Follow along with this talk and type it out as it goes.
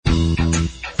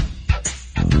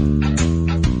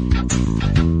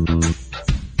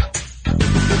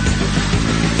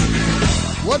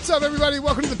What's up, everybody?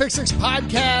 Welcome to the Pick Six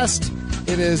Podcast.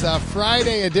 It is a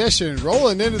Friday edition,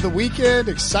 rolling into the weekend.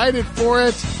 Excited for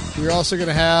it. We're also going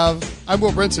to have, I'm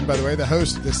Will Brinson, by the way, the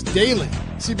host of this daily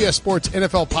CBS Sports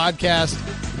NFL podcast.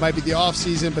 It might be the off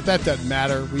season, but that doesn't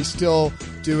matter. We still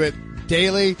do it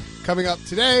daily. Coming up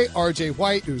today, RJ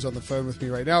White, who's on the phone with me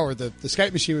right now, or the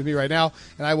Skype machine with me right now,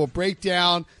 and I will break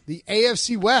down the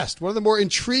AFC West, one of the more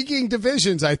intriguing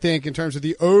divisions, I think, in terms of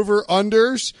the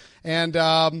over-unders.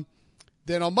 And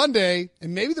then on Monday,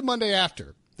 and maybe the Monday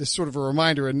after, this is sort of a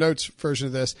reminder, a notes version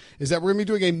of this, is that we're going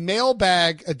to be doing a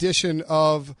mailbag edition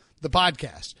of the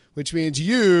podcast, which means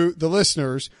you, the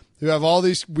listeners, who have all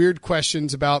these weird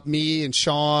questions about me and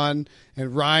Sean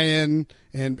and Ryan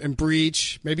and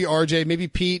Breach, maybe RJ, maybe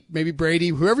Pete, maybe Brady,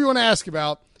 whoever you want to ask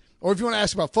about, or if you want to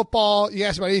ask about football, you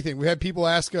ask about anything. We had people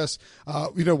ask us,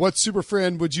 what super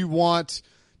friend would you want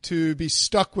to be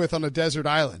stuck with on a desert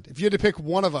island? If you had to pick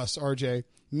one of us, RJ,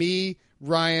 me,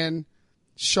 Ryan,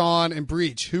 Sean, and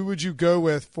Breach, who would you go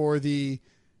with for the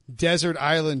desert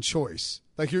island choice?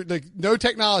 Like, you're like, no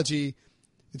technology.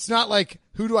 It's not like,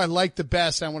 who do I like the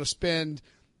best and I want to spend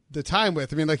the time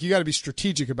with? I mean, like, you got to be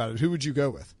strategic about it. Who would you go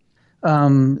with?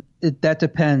 That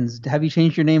depends. Have you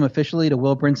changed your name officially to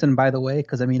Will Brinson, by the way?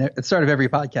 Because, I mean, at the start of every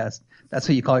podcast, that's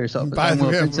what you call yourself. By the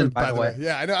way.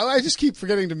 Yeah, I know. I just keep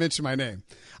forgetting to mention my name.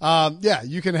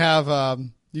 You can have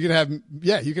Will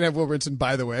Brinson,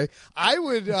 by the way.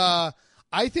 I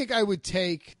think I would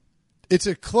take, it's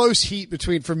a close heat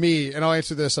between, for me, and I'll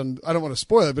answer this on, I don't want to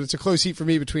spoil it, but it's a close heat for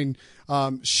me between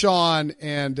Sean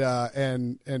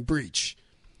and Breach.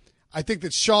 I think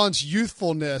that Sean's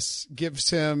youthfulness gives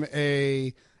him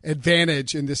a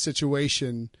advantage in this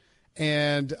situation,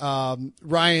 and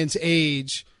Ryan's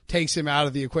age takes him out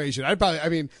of the equation.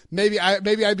 Maybe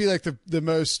I'd be like the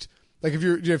most, like, if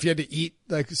you had to eat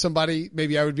like somebody,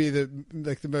 maybe I would be the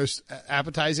most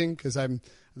appetizing, because I'm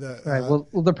right. Well,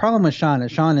 the problem with Sean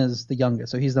is the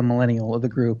youngest, so he's the millennial of the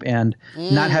group, and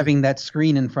not having that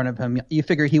screen in front of him, you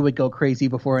figure he would go crazy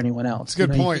before anyone else. That's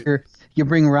a good point. You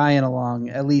bring Ryan along,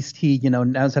 at least he,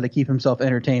 knows how to keep himself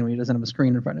entertained when he doesn't have a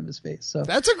screen in front of his face. So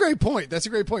that's a great point.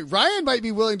 Ryan might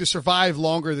be willing to survive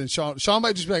longer than Sean. Sean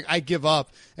might just be like, I give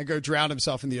up and go drown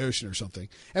himself in the ocean or something.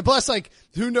 And plus, like,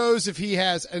 who knows if he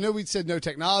has, I know we said no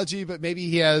technology, but maybe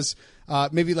he has,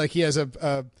 he has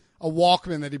a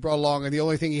Walkman that he brought along, and the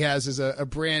only thing he has is a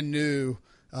brand new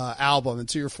album, and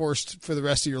so you're forced for the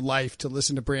rest of your life to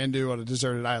listen to Brand New on a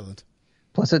deserted island.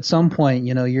 Plus, at some point,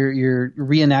 you're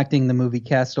reenacting the movie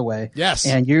Castaway. Yes,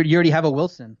 and you already have a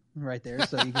Wilson right there,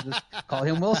 so you can just call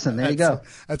him Wilson. There you go.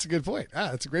 That's a good point.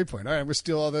 That's a great point. All right, we'll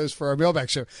steal all those for our mailbag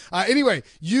show. Anyway,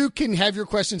 you can have your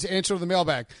questions answered on the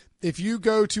mailbag. If you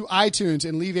go to iTunes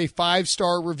and leave a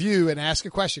 5-star review and ask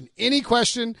a question, any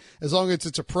question, as long as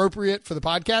it's appropriate for the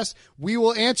podcast, we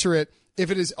will answer it. If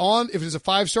it is a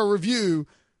 5-star review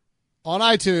on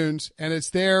iTunes and it's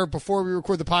there before we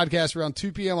record the podcast around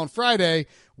 2 p.m. on Friday,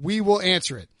 we will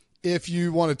answer it. If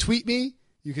you want to tweet me,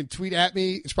 you can tweet at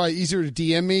me. It's probably easier to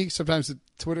DM me. Sometimes the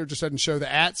Twitter just doesn't show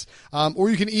the ats.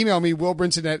 Or you can email me,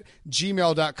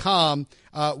 willbrinson@gmail.com.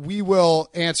 We will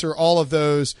answer all of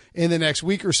those in the next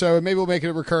week or so, and maybe we'll make it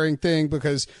a recurring thing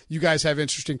because you guys have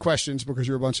interesting questions because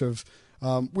you're a bunch of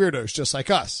weirdos just like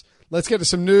us. Let's get to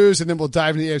some news, and then we'll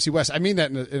dive into the AFC West. I mean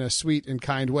that in a sweet and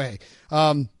kind way.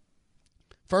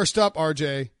 First up,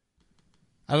 RJ,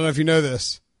 I don't know if you know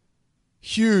this.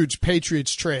 Huge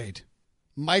Patriots trade.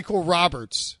 Michael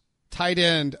Roberts, tight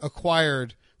end,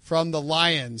 acquired from the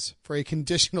Lions for a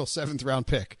conditional 7th-round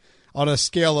pick. On a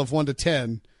scale of 1 to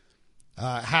 10,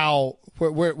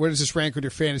 where does this rank on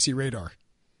your fantasy radar?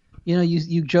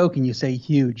 You joke and you say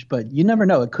huge, but you never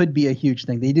know. It could be a huge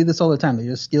thing. They do this all the time. They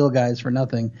just steal guys for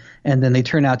nothing, and then they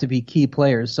turn out to be key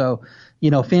players. So,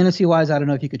 fantasy-wise, I don't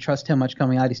know if you could trust him much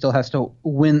coming out. He still has to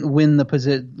win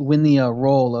the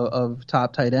role of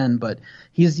top tight end, but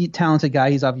he's a talented guy.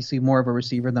 He's obviously more of a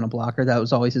receiver than a blocker. That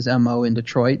was always his MO in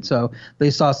Detroit. So they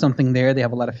saw something there. They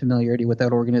have a lot of familiarity with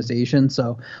that organization.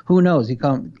 So who knows?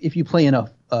 If you play in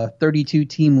a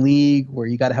 32-team league where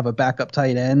you got to have a backup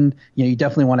tight end, you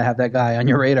definitely want to have that guy on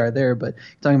your radar there. But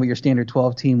talking about your standard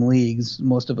 12-team leagues,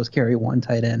 most of us carry one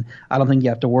tight end. I don't think you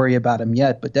have to worry about him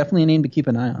yet, but definitely a name to keep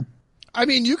an eye on. I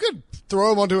mean, you could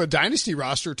throw him onto a dynasty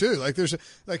roster too. Like there's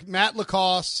Matt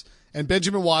Lacoste and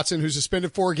Benjamin Watson, who's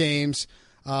suspended 4 games.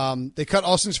 They cut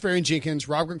Austin Sperry-Jenkins.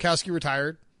 Rob Gronkowski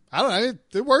retired. I don't know.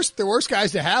 They're worse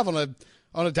guys to have on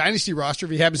on a dynasty roster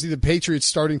if he happens to be the Patriots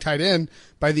starting tight end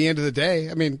by the end of the day.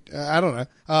 I mean, I don't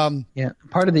know. Yeah,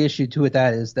 part of the issue too with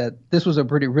that is that this was a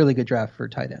really good draft for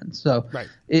tight ends. So right.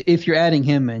 If you're adding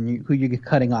him and who you're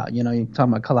cutting out, you're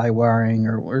talking about Kalai Waring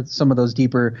or some of those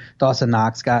deeper Dawson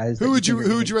Knox guys. Who would you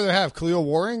rather have, Khalil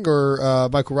Waring or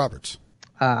Michael Roberts?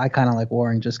 I kind of like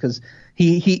Waring just because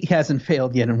he hasn't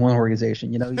failed yet in one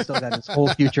organization. He's still got his whole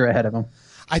future ahead of him.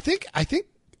 I think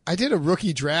I did a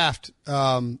rookie draft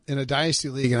in a dynasty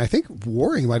league, and I think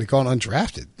Waring might have gone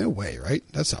undrafted. No way, right?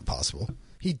 That's not possible.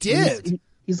 He did.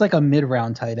 He's like a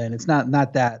mid-round tight end. It's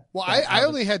not that. Well, I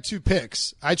only had 2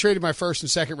 picks. I traded my first and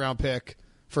second round pick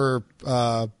for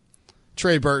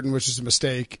Trey Burton, which is a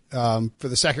mistake, for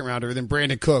the second rounder, and then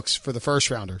Brandon Cooks for the first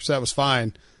rounder. So that was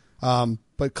fine.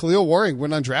 But Khalil Waring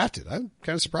went undrafted. I'm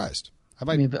kind of surprised.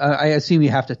 I assume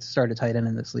you have to start a tight end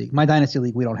in this league. My dynasty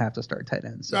league, we don't have to start tight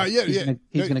ends. So he's going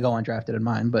to go undrafted in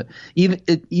mine. But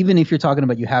even if you're talking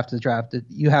about you have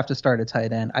to start a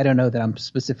tight end. I don't know that I'm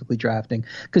specifically drafting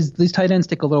because these tight ends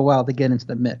take a little while to get into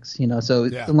the mix. So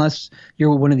unless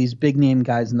you're one of these big name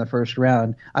guys in the first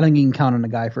round, I don't think you can count on a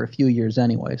guy for a few years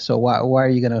anyway. So why are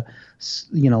you going to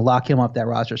lock him up that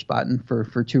roster spot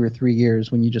for 2 or 3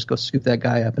 years when you just go scoop that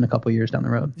guy up in a couple of years down the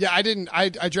road? Yeah, I didn't. I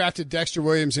drafted Dexter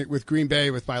Williams with Green Bay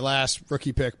with my last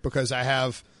rookie pick because I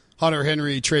have Hunter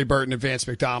Henry, Trey Burton, and Vance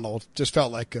McDonald. Just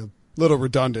felt like a little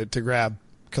redundant to grab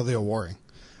Khalil Waring.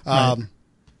 Right.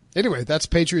 Anyway, that's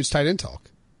Patriots tight end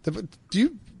talk. What do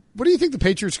you think the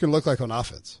Patriots can look like on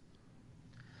offense?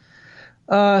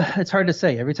 It's hard to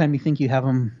say. Every time you think you have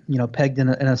them, pegged in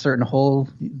a certain hole,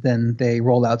 then they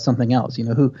roll out something else.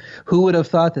 Who would have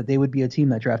thought that they would be a team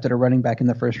that drafted a running back in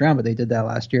the first round, but they did that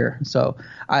last year. So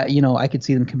I could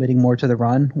see them committing more to the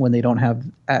run when they don't have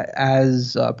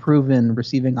as proven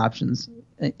receiving options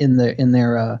in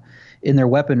their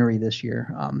weaponry this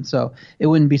year. So it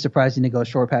wouldn't be surprising to go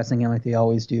short passing in like they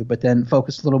always do, but then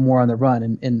focus a little more on the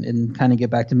run and kind of get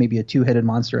back to maybe a 2-headed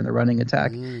monster in the running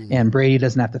attack. And Brady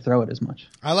doesn't have to throw it as much.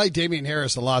 I like Damian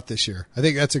Harris a lot this year. I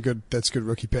think that's a good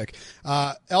rookie pick.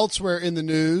 Elsewhere in the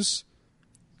news,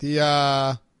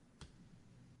 the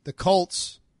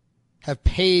Colts have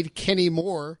paid Kenny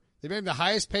Moore. They made him the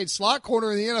highest paid slot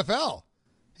corner in the NFL.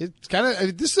 It's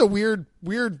this is a weird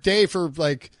day for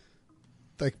like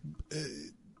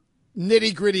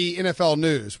nitty gritty NFL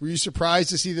news. Were you surprised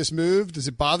to see this move? Does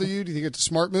it bother you? Do you think it's a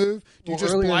smart move? Do you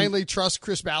just blindly trust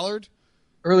Chris Ballard?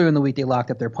 Earlier in the week, they locked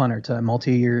up their punter to a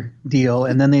multi-year deal,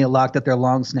 and then they locked up their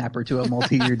long snapper to a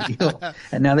multi-year deal,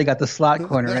 and now they got the slot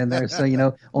corner in there.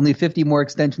 So only 50 more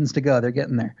extensions to go. They're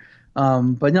getting there.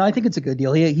 But no, I think it's a good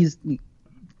deal. He's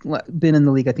been in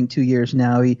the league, I think, 2 years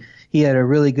now. He had a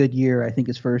really good year, I think,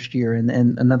 his first year, and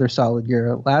another solid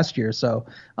year last year. So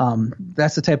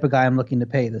that's the type of guy I'm looking to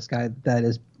pay. This guy that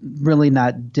is really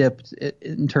not dipped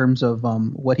in terms of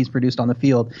what he's produced on the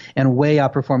field, and way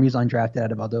outperformed. He's undrafted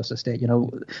out of Valdosta State.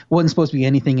 Wasn't supposed to be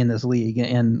anything in this league,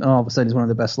 and all of a sudden he's one of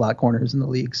the best slot corners in the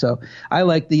league. So I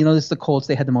like this is the Colts.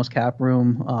 They had the most cap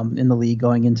room in the league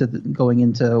going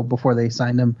into before they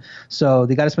signed him. So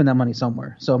they got to spend that money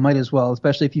somewhere. So might as well,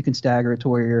 especially if you can stagger it to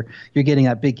where you're getting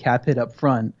that big cap hit up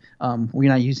front. We're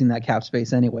not using that cap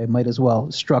space anyway. Might as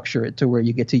well structure it to where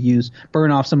you get to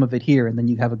burn off some of it here, and then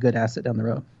you have a good asset down the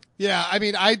road. Yeah, I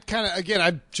mean,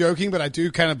 I'm joking, but I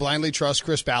do kind of blindly trust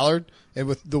Chris Ballard and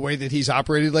with the way that he's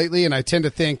operated lately. And I tend to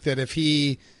think that if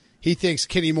he thinks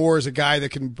Kenny Moore is a guy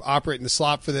that can operate in the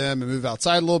slot for them and move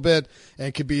outside a little bit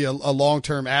and could be a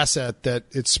long-term asset, that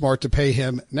it's smart to pay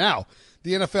him now.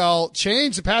 The NFL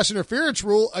changed the pass interference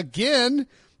rule again.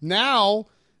 Now,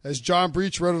 as John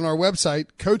Breach wrote on our website,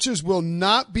 coaches will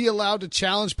not be allowed to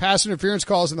challenge pass interference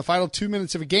calls in the final 2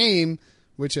 minutes of a game,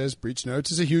 which, as Breach notes,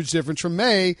 is a huge difference from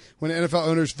May when NFL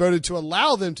owners voted to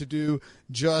allow them to do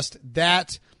just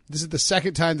that. This is the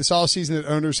second time this all season that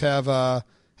owners have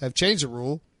changed the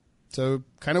rule. So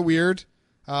kind of weird.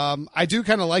 I do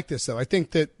kind of like this, though. I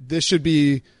think that this should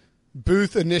be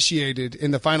booth initiated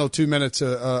in the final 2 minutes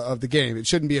of the game. It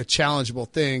shouldn't be a challengeable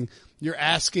thing. You're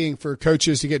asking for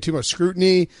coaches to get too much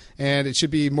scrutiny, and it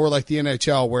should be more like the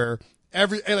NHL where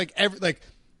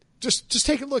just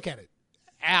take a look at it.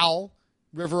 Al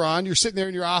Riveron, you're sitting there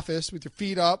in your office with your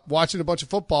feet up watching a bunch of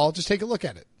football. Just take a look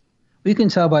at it. We can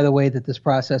tell by the way that this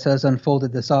process has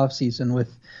unfolded this offseason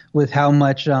with how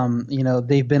much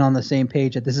they've been on the same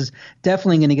page that this is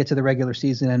definitely going to get to the regular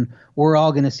season, and we're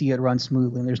all going to see it run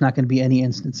smoothly, and there's not going to be any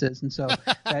instances. And so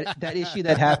that issue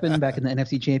that happened back in the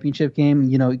NFC Championship game,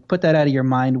 put that out of your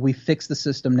mind. We fixed the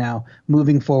system now.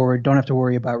 Moving forward, don't have to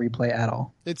worry about replay at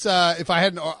all. It's if I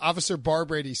had an Officer Bar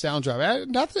Brady sound drop,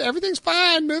 nothing, everything's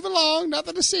fine. Move along.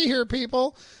 Nothing to see here,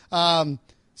 people.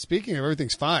 Speaking of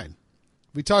everything's fine.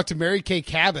 we talked to Mary Kay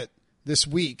Cabot this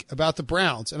week about the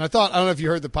Browns, and I don't know if you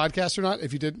heard the podcast or not.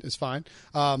 If you didn't, it's fine.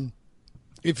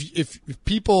 If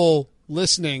people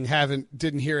listening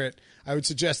didn't hear it, I would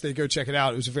suggest they go check it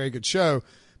out. It was a very good show.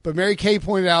 But Mary Kay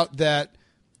pointed out that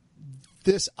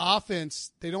this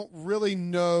offense, they don't really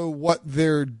know what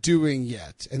they're doing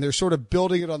yet, and they're sort of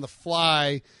building it on the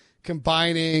fly,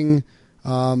 combining,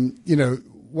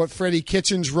 what Freddie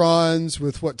Kitchens runs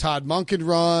with what Todd Monken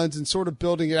runs, and sort of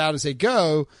building it out as they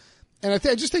go. And I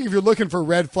just think if you're looking for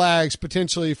red flags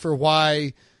potentially for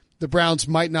why the Browns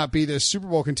might not be the Super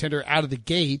Bowl contender out of the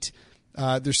gate,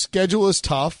 their schedule is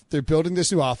tough. They're building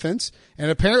this new offense,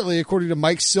 and apparently, according to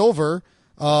Mike Silver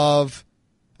of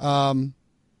the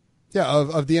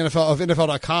NFL, of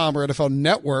NFL.com or NFL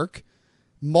Network,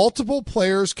 multiple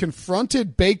players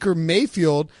confronted Baker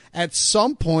Mayfield at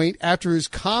some point after his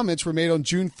comments were made on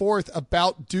June 4th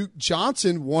about Duke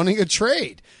Johnson wanting a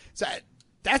trade. So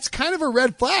that's kind of a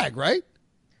red flag, right?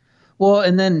 Well,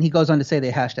 and then he goes on to say they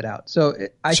hashed it out. So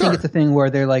I think it's a thing where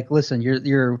they're like, listen,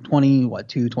 you're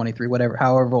 22, 23, whatever,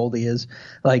 however old he is.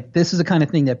 Like, this is the kind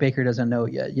of thing that Baker doesn't know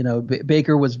yet.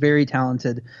 Baker was very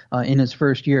talented in his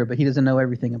first year, but he doesn't know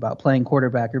everything about playing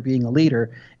quarterback or being a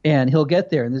leader. And he'll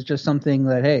get there. And there's just something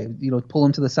that, hey, pull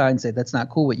him to the side and say, that's not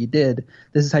cool what you did.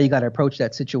 This is how you got to approach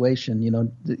that situation.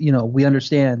 We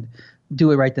understand.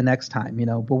 Do it right the next time,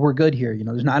 but we're good here.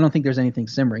 I don't think there's anything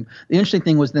simmering. The interesting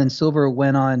thing was then Silver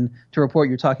went on to report,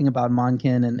 you're talking about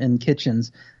Monken and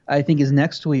Kitchens. I think his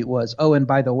next tweet was, oh, and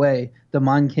by the way, the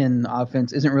Monken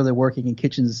offense isn't really working and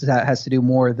Kitchens has to do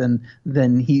more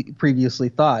than he previously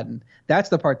thought. And that's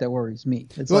the part that worries me.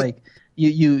 It's like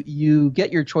you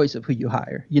get your choice of who you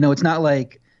hire. It's not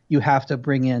like you have to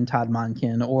bring in Todd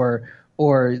Monken or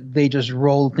they just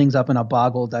roll things up in a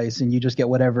boggle dice and you just get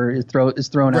whatever is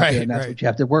thrown out there, and that's what you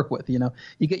have to work with. You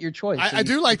get your choice. I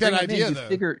do like that idea, though. That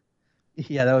would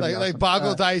be like awesome.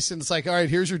 Boggle dice, and it's like, all right,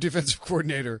 here's your defensive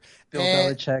coordinator. Bill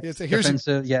Belichick,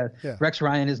 defensive. Yeah. Rex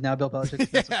Ryan is now Bill Belichick's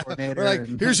defensive coordinator.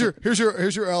 Like,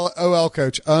 here's your OL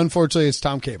coach. Unfortunately, it's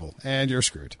Tom Cable, and you're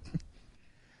screwed.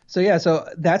 So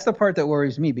that's the part that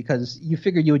worries me, because you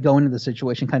figured you would go into the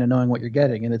situation kind of knowing what you're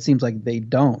getting, and it seems like they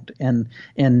don't. And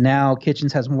now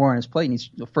Kitchens has more on his plate, and he's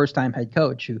a first-time head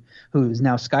coach who is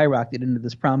now skyrocketed into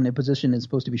this prominent position and is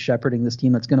supposed to be shepherding this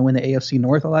team that's going to win the AFC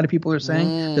North. A lot of people are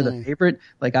saying they're the favorite.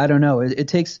 Like, I don't know.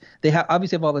 They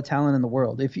obviously have all the talent in the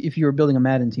world. If you were building a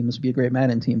Madden team, this would be a great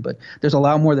Madden team. But there's a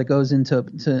lot more that goes into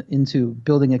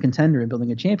building a contender and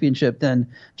building a championship than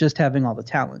just having all the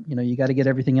talent. You got to get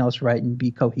everything else right and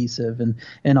be cohesive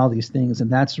and all these things, and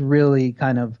that's really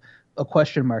kind of a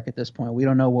question mark at this point. We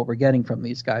don't know what we're getting from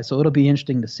these guys, so it'll be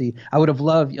interesting to see. I would have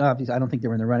loved, obviously I don't think they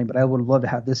were in the running, but I would have loved to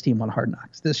have this team on Hard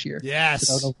Knocks this year. Yes,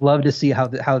 so I would have loved to see how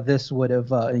this would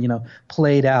have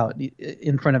played out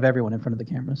in front of everyone, in front of the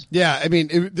cameras. Yeah, I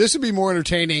mean, this would be more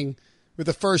entertaining with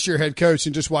a first-year head coach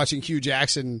than just watching Hugh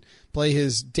Jackson play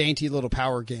his dainty little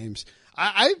power games.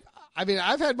 I mean,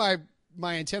 I've had my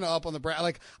antenna up on the Browns.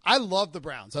 Like, I love the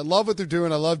Browns. I love what they're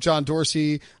doing. I love John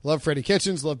Dorsey. I love Freddie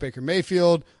Kitchens. I love Baker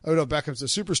Mayfield. Odell Beckham's a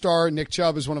superstar. Nick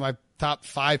Chubb is one of my top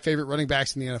 5 favorite running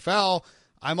backs in the NFL.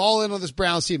 I'm all in on this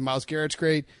Browns team. Myles Garrett's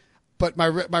great. But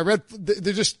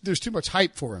there's too much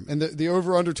hype for him, and the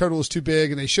over/under total is too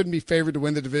big, and they shouldn't be favored to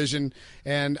win the division.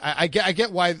 And I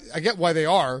get why they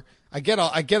are. I get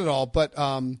it all. But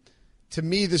to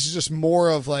me, this is just more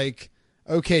of like,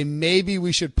 okay, maybe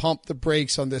we should pump the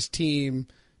brakes on this team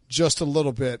just a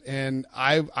little bit. And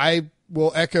I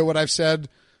will echo what I've said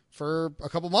for a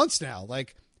couple months now.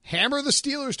 Like, hammer the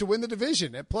Steelers to win the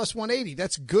division at plus 180.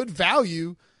 That's good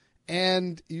value,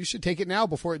 and you should take it now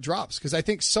before it drops, because I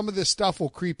think some of this stuff will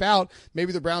creep out.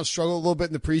 Maybe the Browns struggle a little bit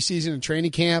in the preseason and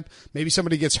training camp. Maybe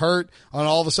somebody gets hurt, and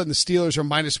all of a sudden the Steelers are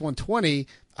minus 120.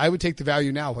 I would take the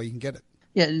value now while you can get it.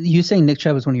 Yeah, you saying Nick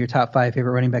Chubb is one of your top 5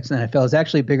 favorite running backs in the NFL is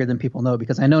actually bigger than people know,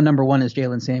 because I know number 1 is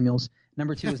Jalen Samuels,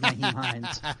 number 2 is Naheem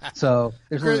Hines. So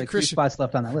there's only 3 spots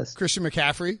left on that list. Christian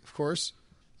McCaffrey, of course.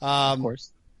 Of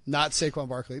course. Not Saquon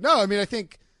Barkley. No, I mean, I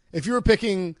think if you were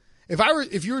picking,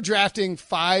 if you were drafting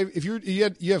 5,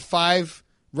 you have 5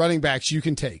 running backs you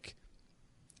can take,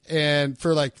 and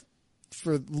for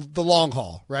the long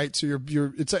haul, right? So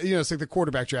it's like the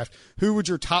quarterback draft. Who would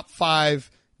your top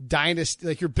 5 dynasty,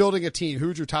 like you're building a team, who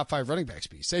would your top 5 running backs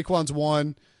be? Saquon's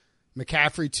 1,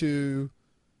 McCaffrey 2,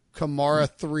 Kamara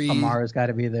 3. Kamara's got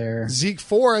to be there. Zeke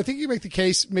 4. I think you make the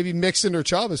case maybe Mixon or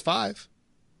Chubb is 5.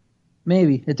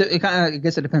 Maybe. It kind of, I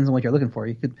guess it depends on what you're looking for.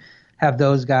 You could have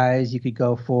those guys. You could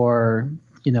go for,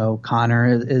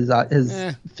 Connor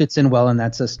fits in well in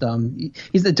that system.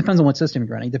 It depends on what system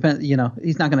you're running.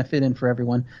 He's not going to fit in for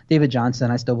everyone. David Johnson,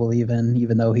 I still believe in,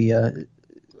 even though he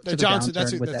Johnson,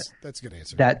 that's a good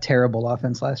answer. That terrible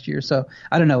offense last year. So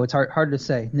I don't know. It's hard to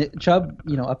say. Chubb,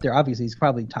 up there, obviously he's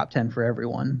probably top 10 for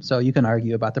everyone. So you can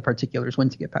argue about the particulars when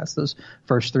to get past those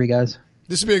first three guys.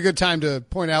 This would be a good time to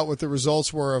point out what the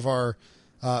results were of our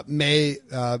May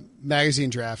magazine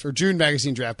draft or June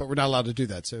magazine draft, but we're not allowed to do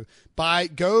that. So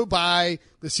go buy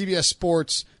the CBS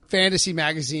Sports Fantasy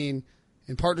Magazine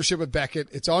in partnership with Beckett.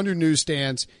 It's on your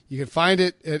newsstands. You can find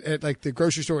it at like the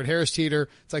grocery store at Harris Teeter.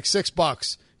 It's like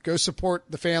 $6. Go support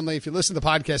the family. If you listen to the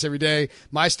podcast every day,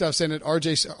 my stuff's in it.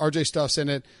 RJ stuff's in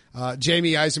it.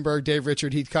 Jamie Eisenberg, Dave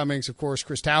Richard, Heath Cummings, of course,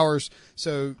 Chris Towers.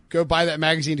 So go buy that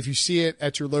magazine if you see it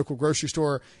at your local grocery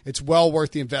store. It's well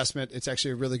worth the investment. It's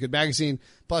actually a really good magazine.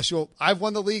 Plus, I've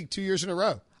won the league 2 years in a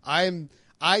row.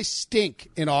 I stink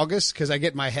in August because I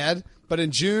get in my head, but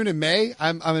in June and May,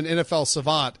 I'm an NFL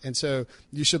savant, and so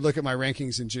you should look at my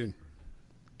rankings in June.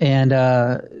 And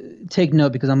take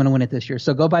note because I'm going to win it this year.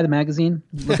 So go buy the magazine,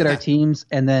 look at our teams,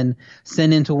 and then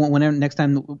send in to whenever next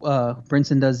time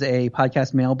Brinson does a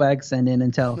podcast mailbag, send in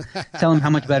and tell him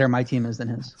how much better my team is than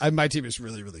his. My team is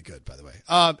really, really good, by the way.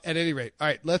 At any rate, all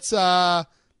right, let's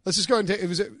just go and take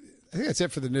I think that's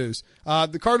it for the news.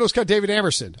 The Cardinals cut David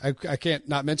Amerson. I can't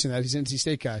not mention that. He's an NC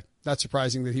State guy. Not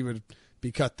surprising that he would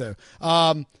be cut, though.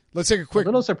 Let's take a quick... A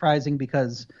little surprising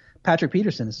because Patrick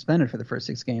Peterson is suspended for the first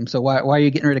 6 games. So why are you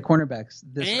getting rid of cornerbacks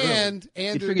this early?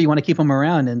 You figure you want to keep them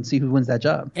around and see who wins that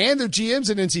job. And their GM's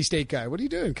an NC State guy. What are you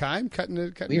doing, Kime? Cutting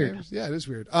weird. Yeah, it is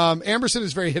weird. Amerson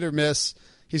is very hit or miss.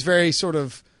 He's very sort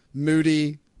of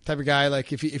moody type of guy.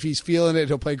 Like if he's feeling it,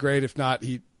 he'll play great. If not,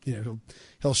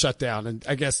 he'll shut down. And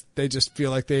I guess they just feel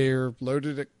like they're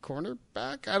loaded at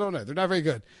cornerback. I don't know. They're not very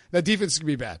good. That defense is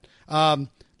going to be bad.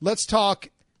 Let's talk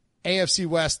AFC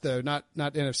West, though, not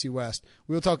NFC West.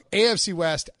 We will talk AFC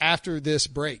West after this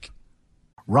break.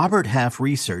 Robert Half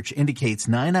research indicates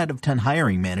 9 out of 10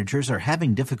 hiring managers are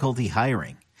having difficulty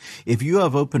hiring. If you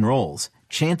have open roles,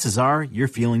 chances are you're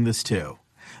feeling this too.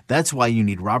 That's why you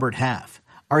need Robert Half.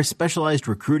 Our specialized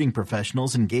recruiting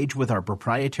professionals engage with our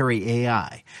proprietary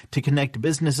AI to connect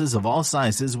businesses of all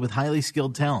sizes with highly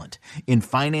skilled talent in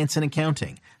finance and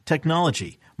accounting,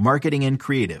 technology, marketing and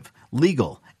creative,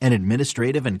 legal, and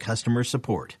administrative and customer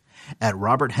support. At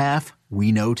Robert Half,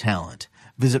 we know talent.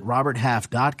 Visit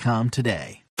roberthalf.com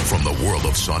today. From the world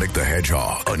of Sonic the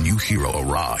Hedgehog, a new hero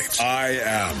arrives. I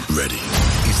am ready.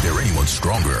 Is there anyone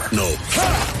stronger? No.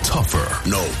 Ha! Tougher?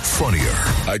 No. Funnier?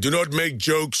 I do not make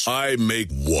jokes. I make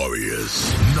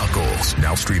warriors. Knuckles,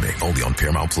 now streaming only on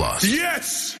Paramount Plus.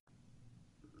 Yes!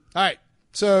 All right.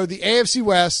 So the AFC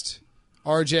West,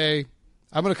 RJ,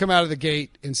 I'm going to come out of the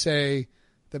gate and say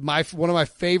that one of my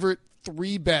favorite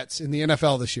 3 bets in the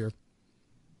NFL this year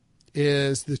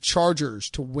is the Chargers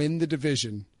to win the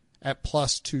division at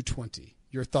plus 220.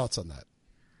 Your thoughts on that?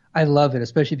 I love it,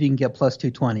 especially if you can get plus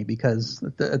 220 because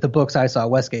at the books I saw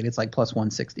Westgate, it's like plus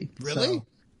 160. Really? So,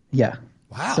 yeah.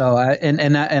 Wow. So I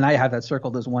have that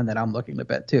circled as one that I'm looking to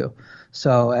bet too.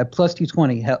 So at plus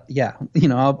 220, yeah,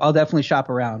 I'll definitely shop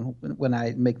around when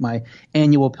I make my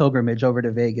annual pilgrimage over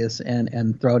to Vegas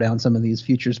and throw down some of these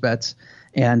futures bets.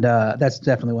 And that's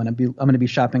definitely when I'm going to be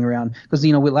shopping around because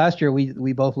last year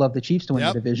we both loved the Chiefs to win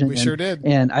the division. We sure did.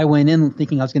 And I went in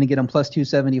thinking I was going to get them plus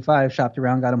 275, shopped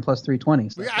around, got them plus 320.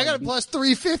 So I got a plus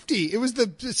 350. It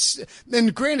was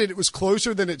and granted it was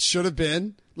closer than it should have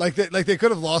been. Like they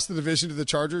could have lost the division to the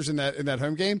Chargers in that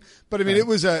home game. But I mean,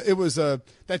 right. it was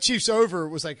that Chiefs over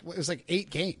was like 8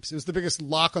 games. It was the biggest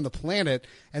lock on the planet,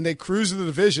 and they cruised the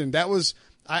division. That was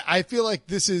I feel like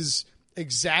this is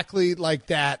exactly like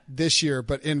that this year,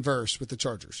 but inverse with the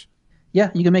Chargers. Yeah,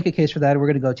 you can make a case for that. We're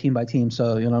going to go team by team,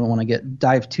 so I don't want to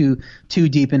dive too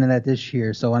deep into that this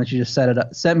year. So why don't you just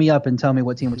set me up and tell me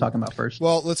what team we're talking about first?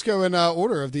 Well, let's go in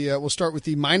order of the. We'll start with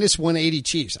the minus 180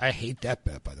 Chiefs. I hate that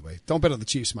bet, by the way. Don't bet on the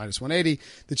Chiefs minus 180.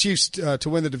 The Chiefs to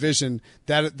win the division.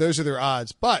 Those are their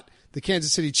odds. But the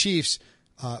Kansas City Chiefs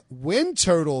win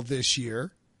total this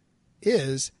year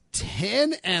is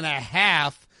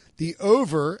 10.5. The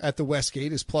over at the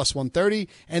Westgate is plus 130,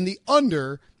 and the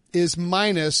under is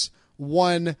minus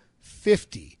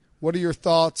 150. What are your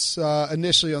thoughts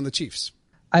initially on the Chiefs?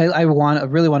 I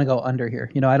really want to go under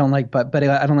here. I don't like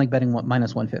betting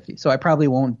minus 150. So I probably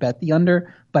won't bet the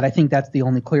under, but I think that's the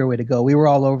only clear way to go. We were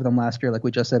all over them last year, like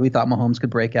we just said. We thought Mahomes could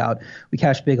break out. We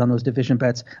cashed big on those division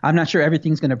bets. I'm not sure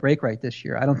everything's going to break right this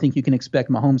year. I don't think you can expect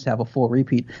Mahomes to have a full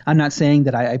repeat. I'm not saying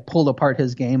that I pulled apart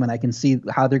his game and I can see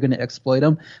how they're going to exploit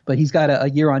him, but he's got a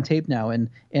year on tape now, and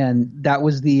that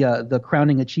was the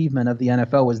crowning achievement of the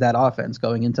NFL was that offense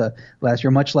going into last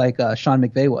year, much like Sean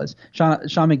McVay was. Sean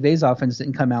McVay's offense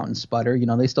didn't come out and sputter.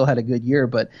 They still had a good year,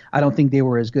 but I don't think they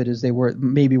were as good as they were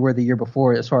the year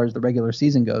before as far as the regular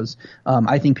season goes.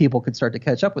 I think people could start to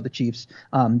catch up with the Chiefs.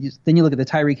 Then you look at the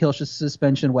Tyreek Hill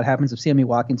suspension. What happens if Sammy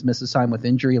Watkins misses time with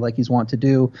injury like he's wont to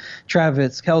do?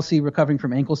 Travis Kelce recovering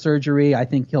from ankle surgery. I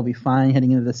think he'll be fine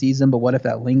heading into the season, but what if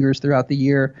that lingers throughout the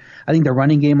year? I think the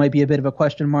running game might be a bit of a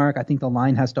question mark. I think the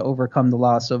line has to overcome the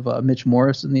loss of Mitch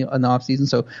Morris in the offseason,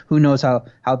 so who knows how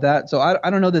that. So I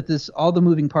don't know that all the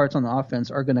moving parts on the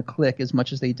offense are going to click as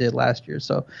much as they did last year.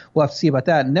 So we'll have to see about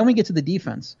that. And then we get to the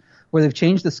defense, where they've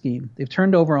changed the scheme. They've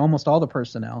turned over almost all the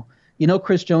personnel.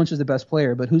 Chris Jones is the best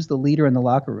player, but who's the leader in the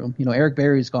locker room? Eric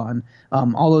Berry's gone.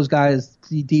 All those guys,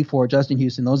 D4, Justin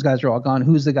Houston, those guys are all gone.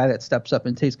 Who's the guy that steps up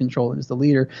and takes control and is the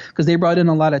leader? Because they brought in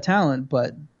a lot of talent,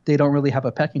 but they don't really have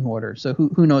a pecking order. So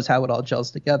who knows how it all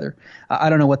gels together. I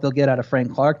don't know what they'll get out of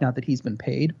Frank Clark now that he's been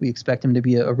paid. We expect him to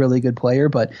be a really good player,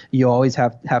 but you always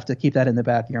have to keep that in the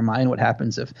back of your mind. What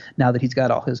happens if now that he's got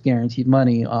all his guaranteed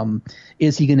money,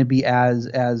 is he going to be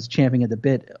as champing at the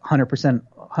bit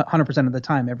 100% of the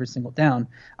time every single down?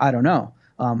 I don't know.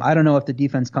 I don't know if the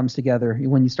defense comes together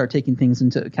when you start taking things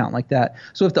into account like that.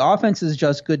 So if the offense is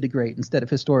just good to great instead of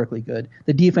historically good,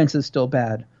 the defense is still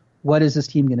bad. What is this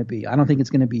team going to be? I don't think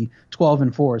it's going to be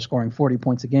 12-4, scoring 40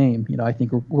 points a game. I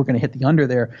think we're going to hit the under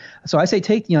there. So I say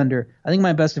take the under. I think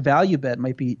my best value bet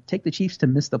might be take the Chiefs to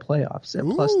miss the playoffs at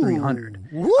plus 300.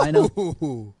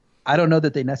 I don't know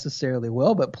that they necessarily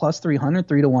will, but plus 300,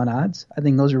 3-1 odds. I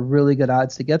think those are really good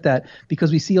odds to get that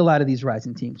because we see a lot of these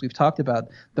rising teams. We've talked about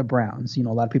the Browns. A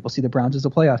lot of people see the Browns as a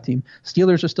playoff team.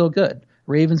 Steelers are still good.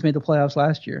 Ravens made the playoffs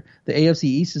last year. The AFC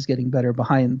East is getting better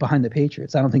behind the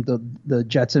Patriots. I don't think the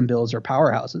Jets and Bills are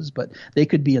powerhouses, but they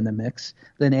could be in the mix.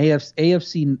 Then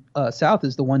AFC South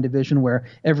is the one division where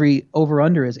every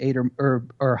over-under is 8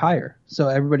 or higher. So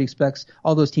everybody expects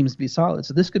all those teams to be solid.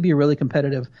 So this could be a really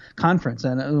competitive conference.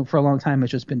 And for a long time,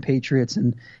 it's just been Patriots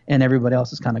and everybody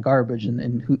else is kind of garbage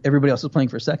and everybody else is playing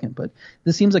for second. But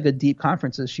this seems like a deep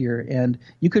conference this year. And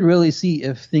you could really see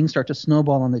if things start to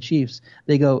snowball on the Chiefs,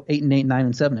 they go 8-8,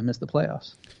 9-7 and miss the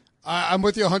playoffs. I'm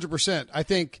with you 100%. I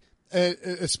think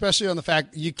especially on the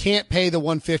fact you can't pay the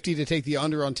 150 to take the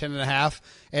under on 10.5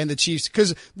 and the Chiefs.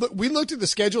 Because we looked at the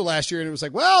schedule last year and it was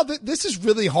like, well, this is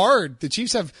really hard. The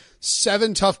Chiefs have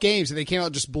 7 tough games and they came out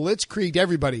and just blitzkrieged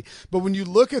everybody. But when you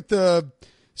look at the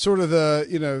sort of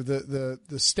the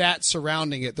stats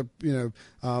surrounding it,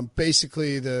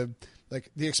 basically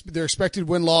their expected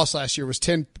win-loss last year was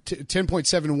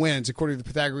 10.7 wins according to the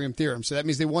Pythagorean theorem. So that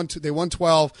means they won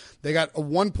 12. They got a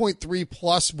 1.3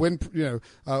 plus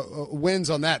wins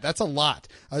on that. That's a lot.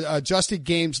 Adjusted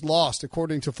games lost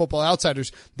according to Football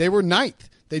Outsiders. They were 9th.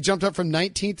 They jumped up from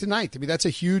 19th to 9th. I mean, that's a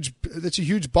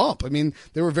huge bump. I mean,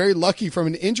 they were very lucky from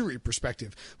an injury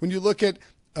perspective. When you look at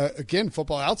again,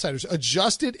 Football Outsiders,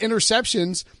 adjusted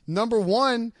interceptions, number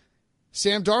 1,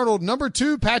 Sam Darnold. Number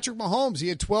 2, Patrick Mahomes. He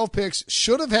had 12 picks,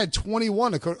 should have had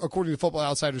 21 according to Football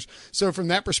Outsiders. So from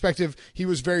that perspective, he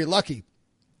was very lucky.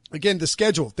 Again, the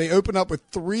schedule, they open up with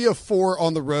 3 of 4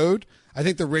 on the road. I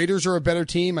think the Raiders are a better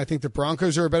team. I think the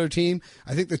Broncos are a better team.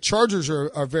 I think the Chargers are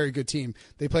a very good team.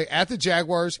 They play at the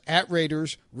Jaguars, at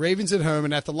Raiders, Ravens at home,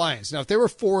 and at the Lions. Now, if they were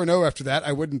 4-0 after that,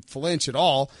 I wouldn't flinch at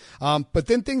all. But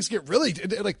then things get really,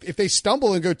 like if they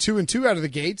stumble and go 2-2 out of the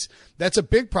gates, that's a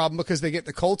big problem because they get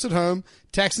the Colts at home,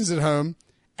 Texans at home,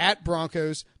 at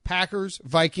Broncos, Packers,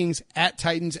 Vikings, at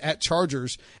Titans, at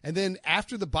Chargers. And then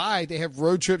after the bye, they have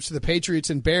road trips to the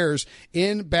Patriots and Bears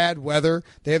in bad weather.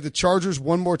 They have the Chargers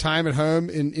one more time at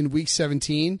home in week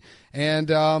 17.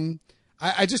 And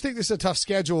I just think this is a tough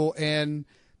schedule. And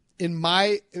in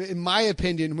my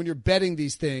opinion, when you're betting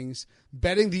these things,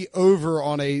 betting the over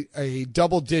on a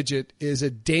double digit is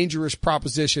a dangerous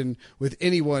proposition with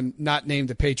anyone not named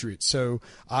the Patriots. So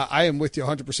I am with you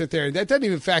 100% there. And that doesn't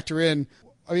even factor in,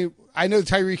 I mean, I know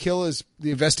Tyreek Hill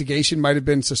the investigation might have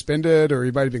been suspended or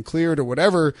he might have been cleared or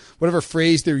whatever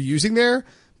phrase they're using there,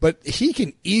 but he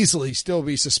can easily still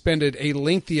be suspended a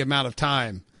lengthy amount of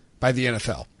time by the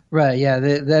NFL. Right, yeah.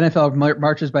 The NFL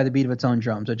marches by the beat of its own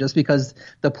drum. So just because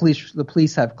the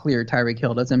police have cleared Tyreek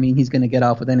Hill doesn't mean he's going to get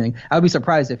off with anything. I would be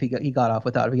surprised if he got off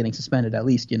without getting suspended at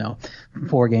least,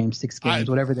 4 games, 6 games,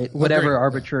 whatever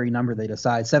arbitrary number they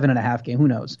decide, 7.5 game. Who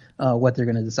knows what they're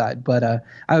going to decide? But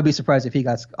I would be surprised if he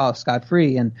got off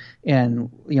scot-free. And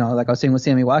like I was saying with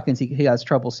Sammy Watkins, he has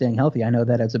trouble staying healthy. I know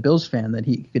that as a Bills fan that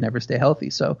he could never stay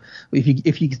healthy. So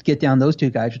if you get down those 2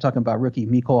 guys, you're talking about rookie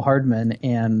Mecole Hardman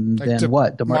and like then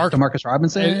what? DeMarcus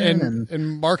Robinson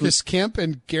and Marcus Kemp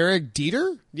and Garrett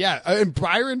Dieter. Yeah. And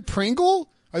Byron Pringle.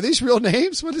 Are these real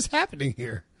names? What is happening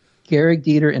here? Gehrig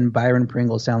Dieter and Byron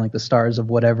Pringle sound like the stars of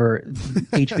whatever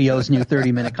HBO's new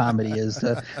 30-minute comedy is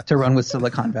to run with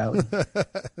Silicon Valley.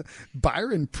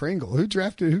 Byron Pringle.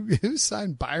 Who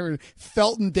signed Byron?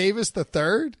 Felton Davis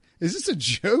III? Is this a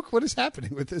joke? What is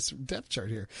happening with this depth chart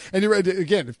here? And you're right,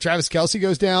 again, if Travis Kelce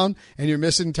goes down and you're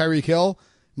missing Tyreek Hill,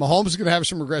 Mahomes is going to have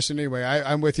some regression anyway.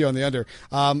 I'm with you on the under.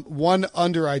 One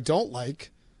under I don't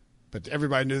like, but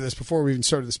everybody knew this before we even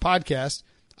started this podcast.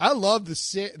 I love the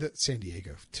San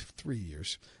Diego, 3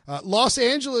 years. Los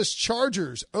Angeles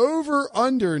Chargers, over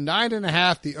under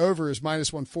 9.5. The over is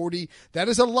 -140. That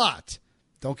is a lot.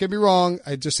 Don't get me wrong.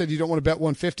 I just said you don't want to bet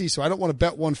 150, so I don't want to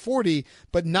bet 140.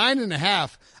 But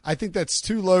 9.5, I think that's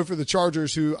too low for the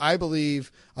Chargers, who I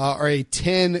believe are a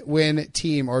 10-win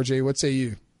team. RJ, what say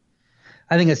you?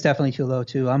 I think it's definitely too low,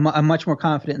 too. I'm much more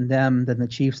confident in them than the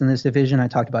Chiefs in this division. I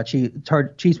talked about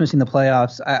Chiefs missing the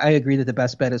playoffs. I agree that the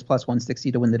best bet is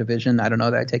 +160 to win the division. I don't know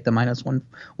that I take the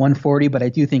 -140, but I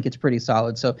do think it's pretty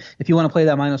solid. So if you want to play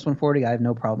that -140, I have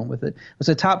no problem with it. It was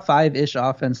a top 5-ish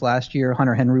offense last year.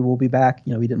 Hunter Henry will be back.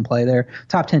 He didn't play there.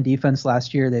 Top 10 defense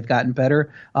last year. They've gotten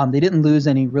better. They didn't lose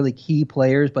any really key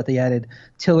players, but they added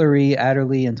Tillery,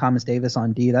 Adderley, and Thomas Davis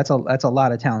on D. That's a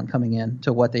lot of talent coming in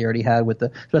to what they already had with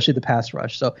especially the pass rush.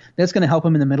 So that's going to help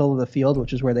them in the middle of the field,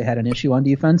 which is where they had an issue on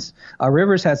defense.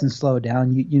 Rivers hasn't slowed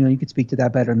down. You could speak to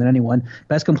that better than anyone.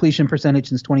 Best completion percentage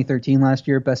since 2013 last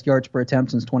year. Best yards per attempt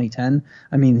since 2010.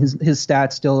 I mean, his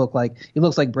stats still look like he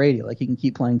looks like Brady. Like he can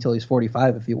keep playing until he's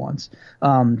 45 if he wants.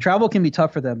 Travel can be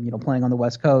tough for them. Playing on the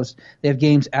West Coast. They have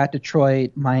games at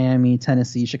Detroit, Miami,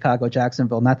 Tennessee, Chicago,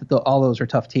 Jacksonville. Not that all those are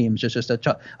tough teams. It's just a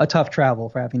tough travel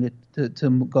for having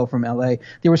to go from LA.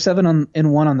 They were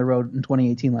 7-1 on the road in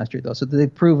 2018 last year though, so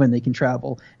they've proven they can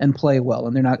travel and play well,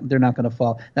 and they're not going to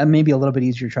fall. That may be a little bit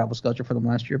easier travel schedule for them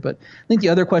last year, but I think the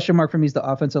other question mark for me is the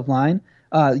offensive line.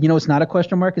 It's not a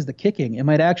question mark is the kicking. It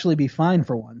might actually be fine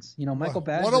for once. Michael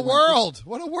Badger. What a world!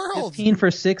 What a world! 15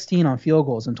 for 16 on field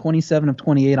goals and 27 of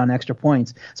 28 on extra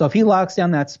points. So if he locks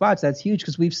down that spot, that's huge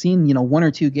because we've seen, 1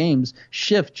 or 2 games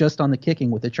shift just on the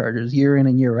kicking with the Chargers year in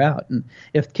and year out. And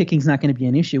if kicking's not going to be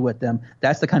an issue with them,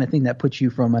 that's the kind of thing that puts you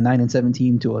from a 9-7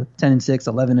 team to a 10-6,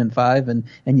 11-5,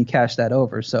 and you cash that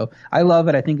over. So I love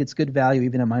it. I think it's good value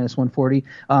even at -140.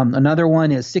 Another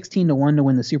one is 16-1 to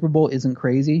win the Super Bowl isn't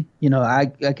crazy.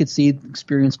 I could see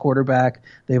experienced quarterback.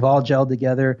 They've all gelled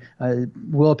together.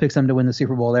 Will picks them to win the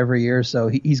Super Bowl every year, so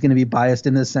he's going to be biased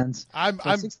in this sense. I'm going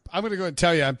to go ahead and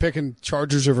tell you I'm picking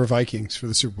Chargers over Vikings for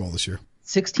the Super Bowl this year.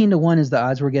 16-1 is the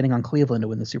odds we're getting on Cleveland to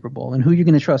win the Super Bowl. And who are you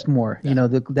going to trust more? Yeah,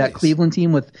 that Cleveland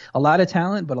team with a lot of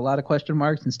talent, but a lot of question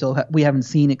marks, and still we haven't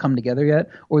seen it come together yet,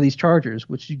 or these Chargers,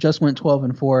 which just went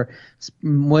 12-4,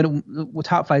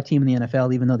 top 5 team in the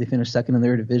NFL, even though they finished second in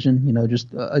their division, just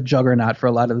a juggernaut for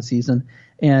a lot of the season.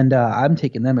 And I'm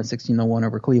taking them at 16-1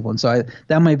 over Cleveland. So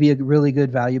that might be a really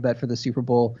good value bet for the Super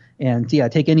Bowl. And,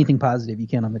 take anything positive you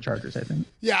can on the Chargers, I think.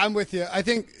 Yeah, I'm with you. I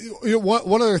think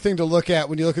one other thing to look at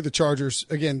when you look at the Chargers,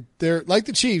 again, they're like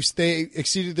the Chiefs. They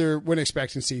exceeded their win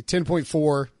expectancy,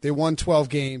 10.4. They won 12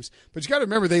 games. But you got to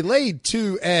remember, they laid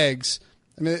 2 eggs.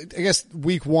 I mean, I guess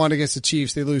week 1 against the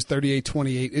Chiefs, they lose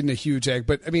 38-28. Isn't a huge egg.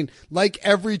 But, I mean, like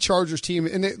every Chargers team,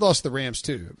 and they lost to the Rams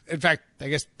too. In fact, I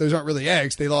guess those aren't really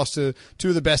eggs. They lost to 2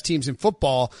 of the best teams in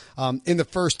football in the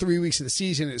first 3 weeks of the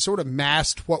season. It sort of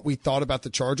masked what we thought about the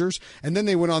Chargers. And then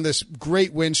they went on this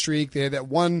great win streak. They had that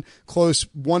one close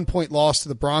 1-point loss to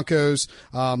the Broncos.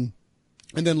 And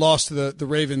then lost to the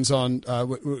Ravens on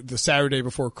the Saturday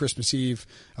before Christmas Eve.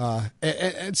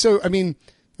 And so, I mean,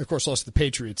 of course, lost to the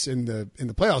Patriots in the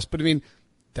playoffs. But I mean,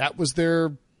 that was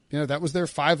their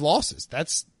 5 losses.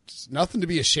 That's nothing to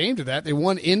be ashamed of. That they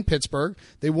won in Pittsburgh,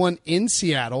 they won in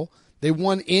Seattle, they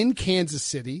won in Kansas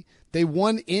City, they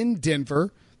won in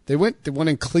Denver, they won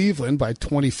in Cleveland by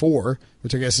 24,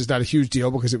 which I guess is not a huge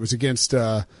deal because it was against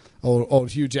old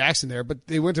Hugh Jackson there. But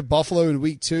they went to Buffalo in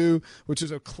week 2, which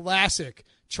was a classic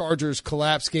Chargers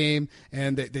collapse game,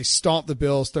 and they stomped the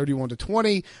Bills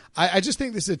 31-20. I just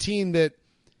think this is a team that,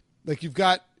 like, you've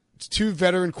got 2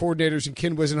 veteran coordinators in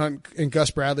Ken Whisenhunt and Gus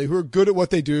Bradley who are good at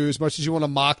what they do, as much as you want to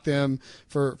mock them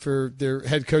for their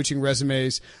head coaching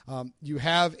resumes. You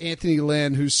have Anthony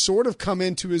Lynn, who's sort of come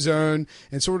into his own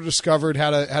and sort of discovered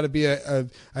how to be a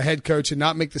head coach and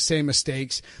not make the same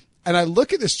mistakes. And I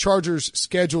look at this Chargers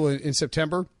schedule in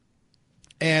September,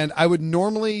 and I would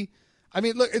normally – I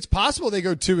mean, look, it's possible they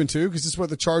go 2-2 because it's what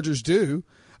the Chargers do.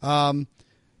 But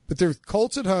they're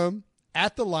Colts at home,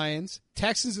 at the Lions,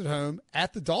 Texans at home,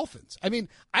 at the Dolphins. I mean,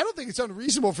 I don't think it's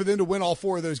unreasonable for them to win all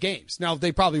 4 of those games. Now,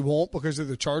 they probably won't because they're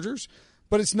the Chargers,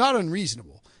 but it's not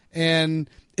unreasonable. And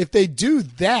if they do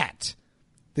that,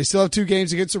 They still have 2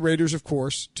 games against the Raiders, of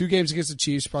course. 2 games against the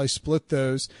Chiefs, probably split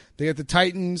those. They got the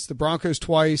Titans, the Broncos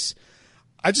twice.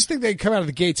 I just think they come out of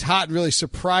the gates hot and really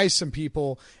surprise some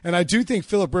people. And I do think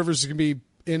Phillip Rivers is going to be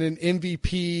in an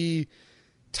MVP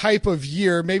type of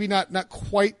year, maybe not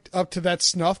quite up to that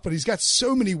snuff, but he's got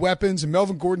so many weapons, and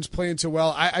Melvin Gordon's playing so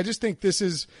well. I just think this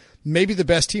is maybe the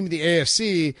best team in the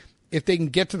AFC. If they can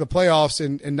get to the playoffs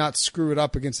and not screw it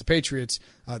up against the Patriots,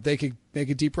 they could make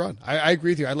a deep run. I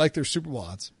agree with you. I like their Super Bowl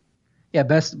odds. Yeah,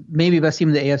 maybe best team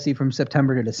in the AFC from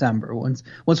September to December. Once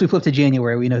we flip to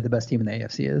January, we know who the best team in the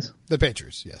AFC is. The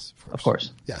Patriots, yes. Of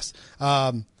course. Yes.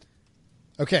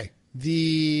 Okay.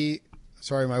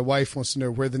 Sorry, my wife wants to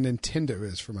know where the Nintendo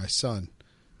is for my son.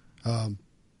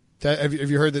 Have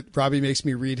you heard that Robbie makes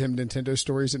me read him Nintendo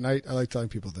stories at night? I like telling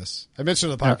people this. I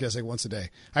mentioned on the podcast like once a day.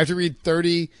 I have to read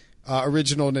 30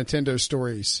 original Nintendo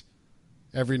stories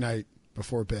every night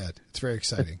before bed. It's very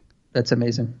exciting. That's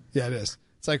amazing. Yeah, it is.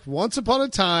 It's like once upon a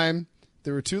time,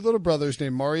 there were 2 little brothers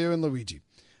named Mario and Luigi.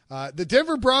 The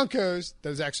Denver Broncos, that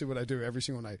is actually what I do every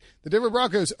single night. The Denver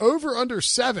Broncos over under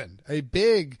 7, a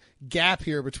big gap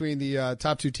here between the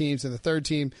top 2 teams and the third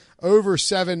team. Over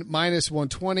 7 minus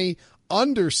 120,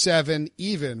 under 7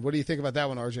 even. What do you think about that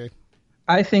one, RJ?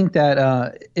 I think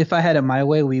that if I had it my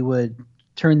way, we would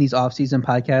turn these off-season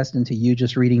podcasts into you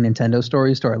just reading Nintendo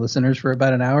stories to our listeners for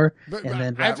about an hour. But and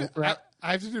then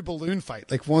I have to do a balloon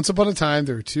fight. Like once upon a time,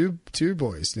 there were two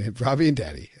boys named Robbie and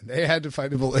Daddy, and they had to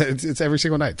fight a balloon. It's every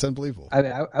single night. It's unbelievable.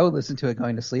 I would listen to it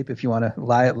going to sleep if you want to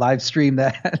live stream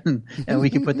that, and we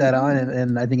can put that on,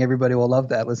 and I think everybody will love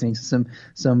that, listening to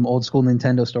some old school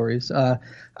Nintendo stories. I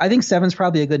think 7's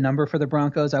probably a good number for the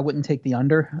Broncos. I wouldn't take the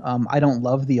under. I don't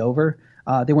love the over.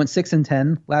 They went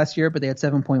 6-10 last year, but they had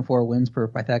 7.4 wins per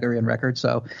Pythagorean record,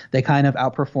 so they kind of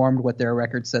outperformed what their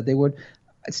record said they would.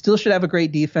 Still should have a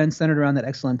great defense centered around that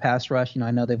excellent pass rush. I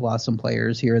know they've lost some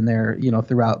players here and there,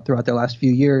 throughout their last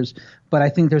few years, but I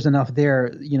think there's enough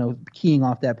there, keying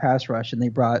off that pass rush, and they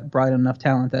brought enough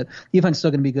talent that defense is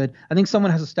still going to be good. I think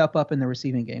someone has to step up in the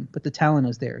receiving game, but the talent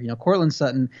is there. Cortland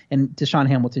Sutton and Deshaun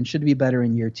Hamilton should be better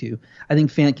in year 2. I think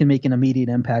Fant can make an immediate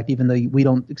impact, even though we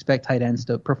don't expect tight ends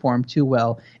to perform too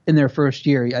well in their first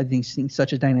year. I think he's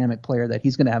such a dynamic player that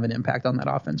he's going to have an impact on that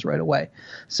offense right away.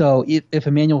 So if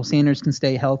Emmanuel Sanders can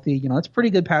stay healthy, that's pretty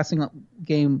good passing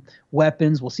game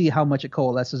weapons. We'll see how much it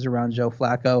coalesces around Joe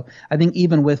Flacco. I think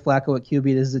even with Flacco at QB,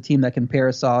 this is a team that can pair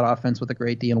a solid offense with a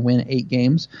great D and win 8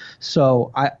 games.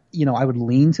 So I would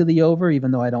lean to the over,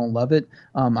 even though I don't love it.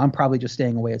 I'm probably just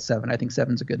staying away at 7. I think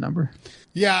 7's a good number.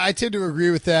 Yeah, I tend to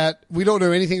agree with that. We don't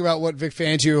know anything about what Vic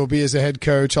Fangio will be as a head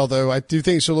coach, although I do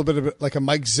think it's a little bit of like a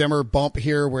Mike Zimmer bump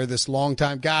here, where this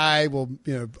longtime guy will,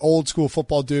 old school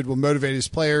football dude will motivate his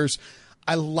players.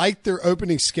 I like their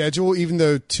opening schedule, even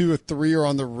though 2 or 3 are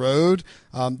on the road.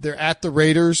 They're at the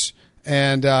Raiders,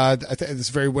 and I think it's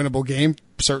a very winnable game,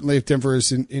 certainly if Denver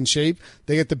is in shape.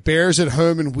 They get the Bears at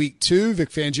home in week 2. Vic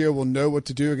Fangio will know what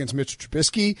to do against Mitchell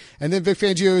Trubisky. And then Vic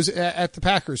Fangio is at the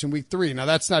Packers in week 3. Now,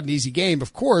 that's not an easy game,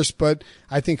 of course, but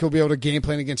I think he'll be able to game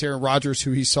plan against Aaron Rodgers,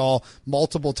 who he saw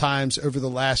multiple times over the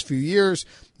last few years.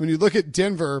 When you look at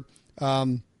Denver,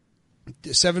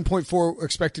 7.4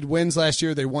 expected wins last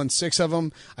year. They won 6 of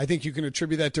them. I think you can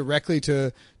attribute that directly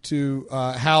to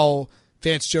how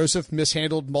Vance Joseph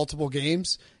mishandled multiple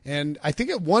games. And I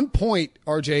think at one point,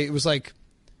 RJ, it was like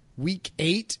week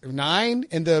 8 or 9,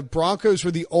 and the Broncos were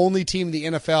the only team in the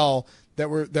NFL that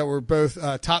were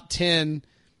both top 10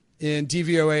 in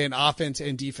DVOA and offense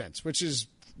and defense, which was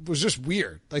just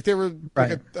weird. Like they were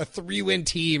like a 3-win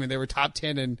team, and they were top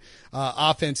 10 in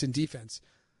offense and defense.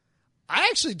 I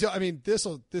actually do. I mean, this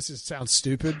sounds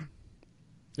stupid.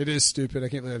 It is stupid. I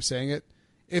can't believe I'm saying it.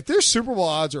 If their Super Bowl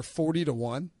odds are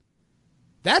 40-1,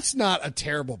 that's not a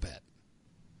terrible bet.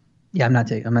 Yeah, I'm not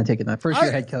taking that. First year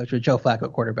head coach with Joe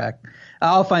Flacco quarterback.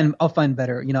 I'll find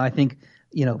better. I think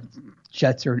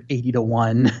Jets are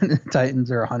 80-1,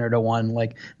 Titans are 100-1.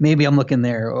 Like maybe I'm looking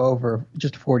there over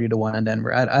just 40-1 in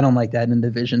Denver. I don't like that in the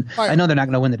division. Right. I know they're not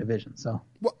going to win the division. So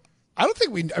well, I don't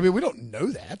think we don't know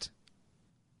that.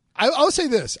 I'll say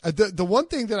this. The one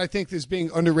thing that I think is being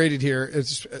underrated here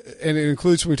is, and it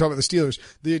includes when we talk about the Steelers,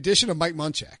 the addition of Mike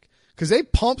Munchak, because they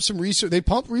pump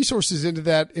resources into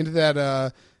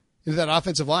that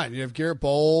offensive line. You have Garrett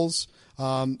Bowles.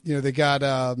 They got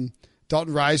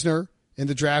Dalton Reisner in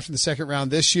the draft in the second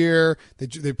round this year.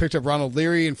 They picked up Ronald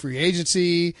Leary in free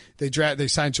agency. They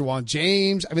signed Jawan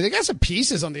James. I mean, they got some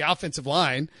pieces on the offensive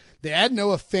line. They add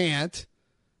Noah Fant.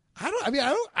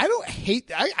 I don't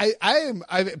hate.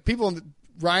 People,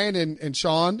 Ryan and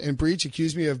Sean and Breach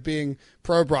accuse me of being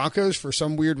pro Broncos for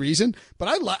some weird reason, but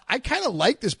I kind of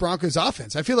like this Broncos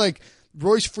offense. I feel like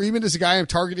Royce Freeman is a guy I'm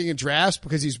targeting in drafts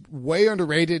because he's way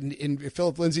underrated, and if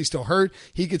Philip Lindsay's still hurt,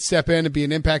 he could step in and be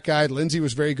an impact guy. Lindsay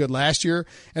was very good last year.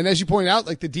 And as you point out,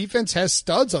 like the defense has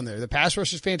studs on there. The pass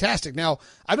rush is fantastic. Now,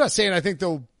 I'm not saying I think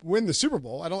they'll win the Super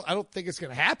Bowl. I don't think it's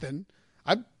going to happen.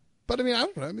 But I mean, I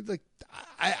don't know. I mean, like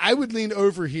I would lean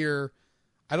over here.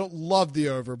 I don't love the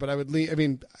over, but I would lean. I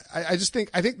mean, I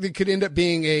think they could end up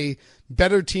being a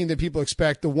better team than people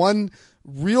expect. The one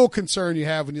real concern you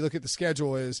have when you look at the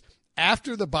schedule is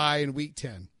after the bye in Week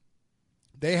 10,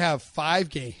 they have 5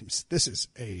 games. This is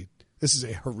a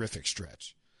horrific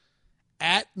stretch.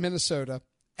 At Minnesota,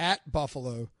 at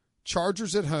Buffalo,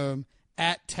 Chargers at home,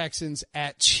 at Texans,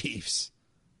 at Chiefs.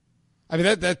 I mean,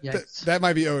 that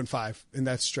might be 0-5 in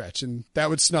that stretch, and that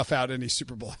would snuff out any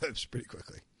Super Bowl hopes pretty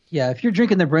quickly. Yeah, if you're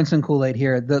drinking the Brinson Kool-Aid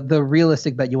here, the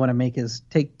realistic bet you want to make is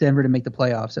take Denver to make the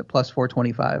playoffs at plus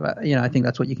 425. I think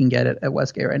that's what you can get at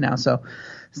Westgate right now. So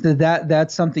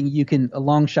that's something a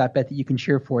long shot bet that you can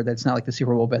cheer for. That's not like the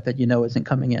Super Bowl bet that isn't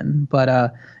coming in.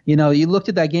 But you looked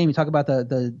at that game. You talk about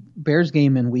the Bears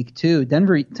game in Week 2.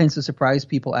 Denver tends to surprise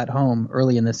people at home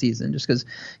early in the season, just because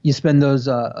you spend those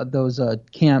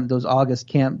August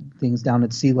camp things down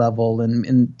at sea level,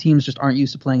 and teams just aren't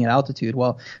used to playing at altitude.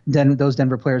 Well, those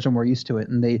Denver players are more used to it,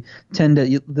 and they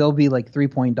they'll be like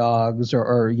 3-point dogs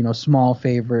or small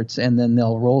favorites, and then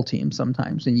they'll roll teams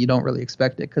sometimes, and you don't really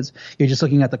expect it because you're just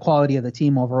looking at the quality of the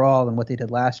team overall and what they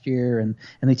did last year, and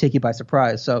they take you by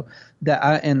surprise. So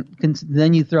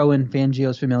then you throw in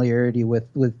Fangio's familiarity with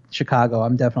Chicago.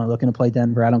 I'm definitely looking to play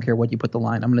Denver. I don't care what you put the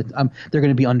line. They're going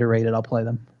to be underrated. I'll play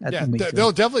them.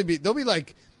 They'll be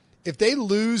like, if they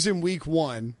lose in Week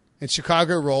 1 and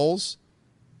Chicago rolls,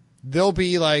 they'll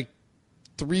be like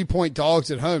 3-point dogs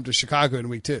at home to Chicago in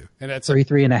Week 2, and that's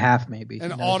 3.5 maybe.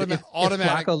 An if automatic.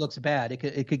 Flacco looks bad,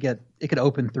 it could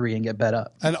open 3 and get bet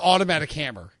up. An automatic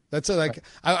hammer. That's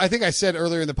I think I said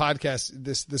earlier in the podcast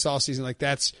this off season, like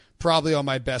that's probably on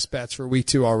my best bets for Week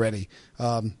 2 already.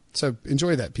 So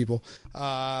enjoy that, people.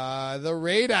 The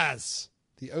Raiders,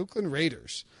 the Oakland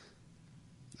Raiders.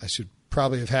 I should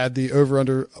probably have had the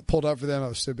over/under pulled up for them. I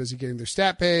was so busy getting their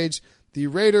stat page. The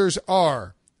Raiders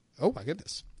are, oh my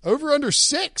goodness, over/under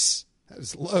 6. That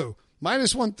is low.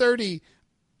 Minus 130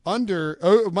 under.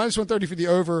 Minus 130 for the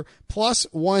over. Plus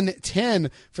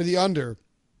 110 for the under.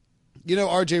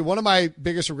 RJ, one of my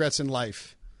biggest regrets in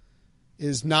life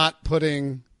is not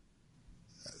putting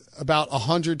about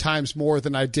 100 times more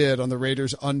than I did on the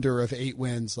Raiders under of 8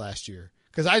 wins last year.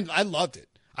 Because I loved it.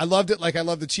 I loved it like I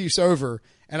loved the Chiefs over,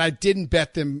 and I didn't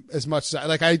bet them as much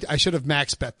as I should have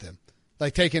max bet them.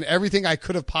 Like taken everything I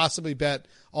could have possibly bet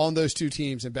on those two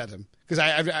teams and bet them. Because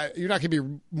you're not going to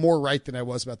be more right than I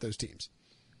was about those teams.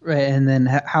 Right, and then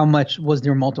how much was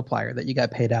their multiplier that you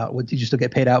got paid out? Did you still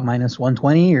get paid out minus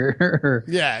 120, or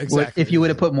yeah, exactly. If you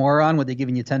would have put more on, would they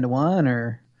given you 10-1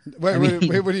 or? What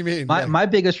do you mean? My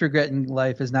biggest regret in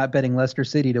life is not betting Leicester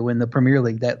City to win the Premier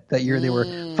League. That year they were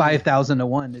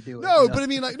 5,000-1 to do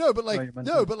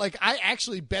it. But I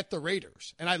actually bet the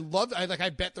Raiders, and I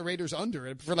bet the Raiders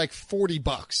under for like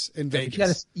 $40 in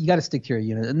Vegas. You got to stick to your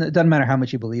unit, and it doesn't matter how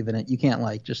much you believe in it. You can't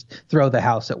just throw the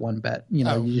house at one bet. You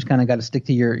just kind of got to stick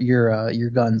to your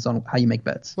guns on how you make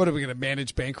bets. What are we going to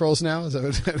manage bankrolls now?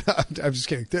 I'm just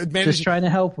kidding. Just trying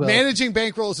to help. Will. Managing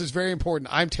bankrolls is very important.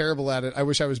 I'm terrible at it. I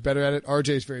wish I was better at it. RJ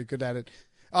is very good at it.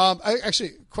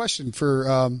 Question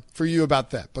for you about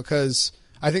that, because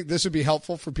I think this would be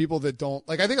helpful for people that don't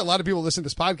I think a lot of people listen to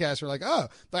this podcast are like, I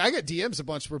get DMs a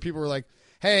bunch where people are like,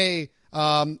 hey,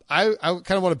 I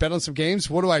kind of want to bet on some games.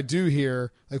 What do I do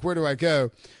here? Like, where do I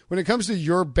go? When it comes to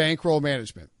your bankroll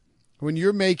management, when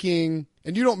you're making,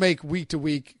 and you don't make week to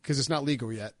week because it's not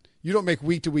legal yet. You don't make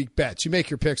week to week bets. You make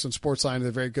your picks on Sportsline, and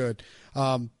they're very good.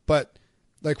 But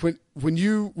like when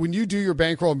you do your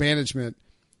bankroll management,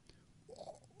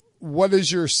 what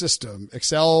is your system?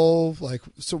 Excel?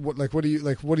 What do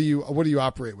you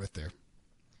operate with there?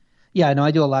 Yeah, no,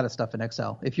 I do a lot of stuff in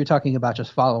Excel. If you're talking about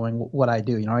just following what I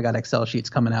do, I got Excel sheets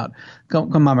coming out,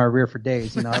 come on my rear for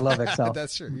days. I love Excel.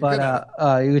 That's true. But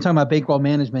you're talking about bankroll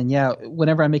management. Yeah,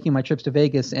 whenever I'm making my trips to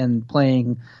Vegas and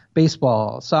playing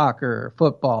baseball, soccer,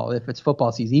 football, if it's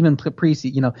football season, even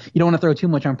preseason, you don't want to throw too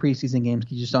much on preseason games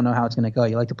because you just don't know how it's going to go.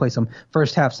 You like to play some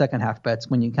first half, second half bets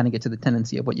when you kind of get to the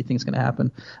tendency of what you think is going to happen.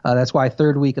 That's why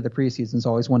third week of the preseason is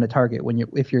always one to target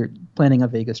if you're planning a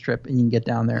Vegas trip and you can get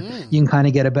down there. You can kind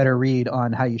of get a better read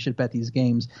on how you should bet these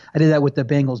games. I did that with the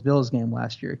Bengals-Bills game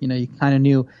last year. You kind of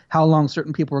knew how long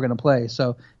certain people were going to play.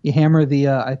 So you hammer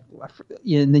and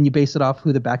then you base it off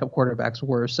who the backup quarterbacks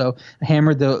were. So I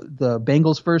hammered the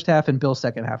Bengals first first half and Bill's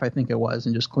second half, I think it was,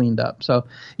 and just cleaned up. So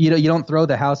you don't throw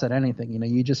the house at anything.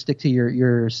 You just stick to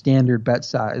your standard bet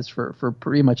size for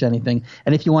pretty much anything.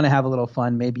 And if you want to have a little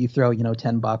fun, maybe you throw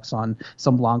 $10 on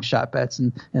some long shot bets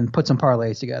and put some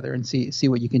parlays together and see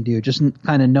what you can do. Just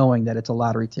kind of knowing that it's a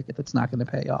lottery ticket that's not going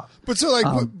to pay off. But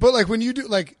so but when you do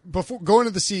before going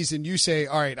into the season, you say,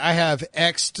 all right, I have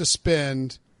X to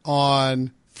spend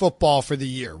on football for the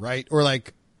year, right? Or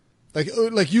like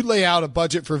you lay out a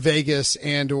budget for Vegas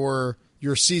and or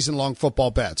your season-long football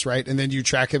bets, right? And then you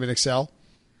track them in Excel?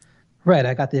 Right.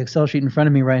 I got the Excel sheet in front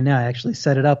of me right now. I actually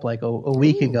set it up like a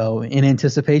week ago in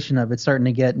anticipation of it starting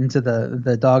to get into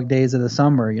the dog days of the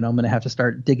summer. I'm going to have to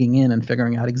start digging in and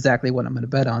figuring out exactly what I'm going to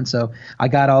bet on. So I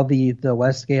got all the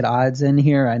Westgate odds in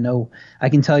here. I know I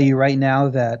can tell you right now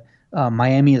that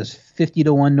Miami is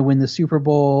 50-1 to win the Super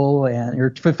Bowl,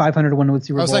 or 500 to win the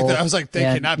Super Bowl. I was like, they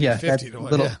cannot be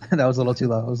 50-1. That was a little too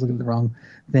low. I was looking at the wrong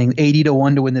thing.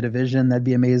 80-1 to win the division. That'd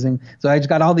be amazing. So I just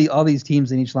got all these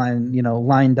teams in each line,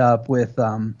 lined up with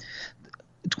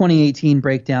 2018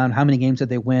 breakdown. How many games did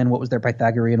they win? What was their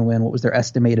Pythagorean win? What was their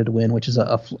estimated win? Which is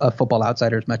a Football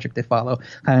Outsiders metric they follow.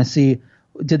 Kind of see,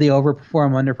 did they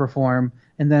overperform, underperform?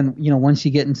 And then, once you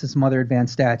get into some other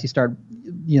advanced stats, you start,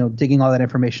 digging all that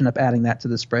information up, adding that to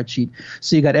the spreadsheet.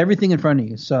 So you got everything in front of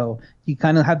you. So you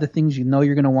kind of have the things you're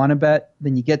going to want to bet.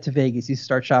 Then you get to Vegas, you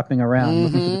start shopping around,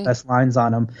 looking for the best lines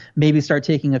on them. Maybe start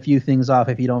taking a few things off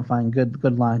if you don't find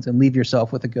good lines, and leave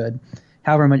yourself with a good,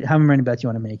 however many bets you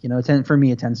want to make. For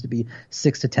me, it tends to be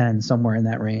 6 to 10, somewhere in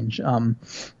that range,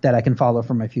 that I can follow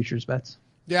for my futures bets.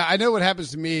 Yeah, I know what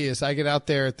happens to me is I get out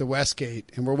there at the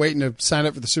Westgate and we're waiting to sign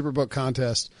up for the Superbook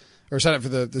contest or sign up for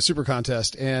the Super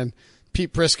contest. And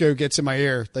Pete Prisco gets in my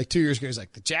ear like 2 years ago. He's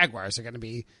like, the Jaguars are going to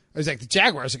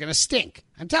stink.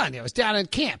 I'm telling you, I was down in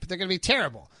camp. They're going to be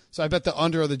terrible. So I bet the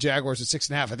under of the Jaguars at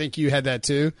 6.5. I think you had that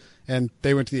too. And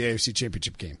they went to the AFC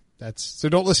Championship game. So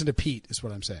don't listen to Pete is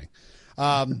what I'm saying.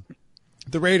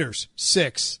 The Raiders,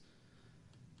 6.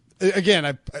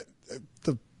 Again,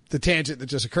 the tangent that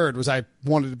just occurred was I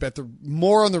wanted to bet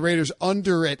more on the Raiders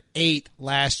under at 8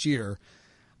 last year.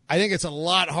 I think it's a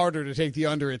lot harder to take the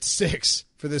under at 6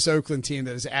 for this Oakland team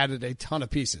that has added a ton of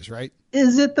pieces, right?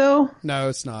 Is it though? No,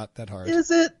 it's not that hard.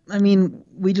 Is it? I mean,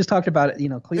 we just talked about it.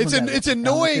 Cleveland. It's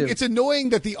annoying. It's annoying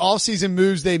that the offseason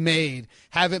moves they made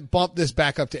haven't bumped this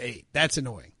back up to 8. That's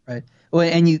annoying. Right. Well,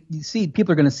 and you see,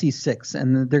 people are going to see 6,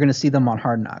 and they're going to see them on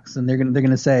Hard Knocks, and they're going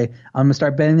to say, I'm going to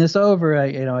start betting this over.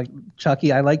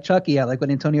 Chucky, I like what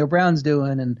Antonio Brown's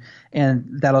doing,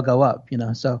 and that'll go up.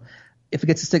 So if it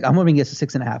gets to 6, I'm hoping it gets to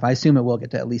 6.5. I assume it will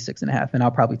get to at least 6.5, and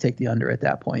I'll probably take the under at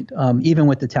that point. Even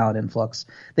with the talent influx,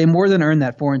 they more than earned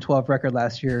that 4-12 record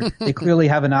last year. They clearly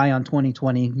have an eye on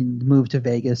 2020, move to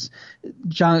Vegas.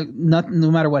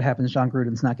 No matter what happens, John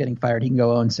Gruden's not getting fired. He can go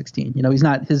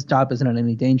 0-16. His job isn't in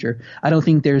any danger. I don't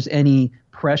think there's any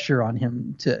pressure on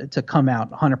him to come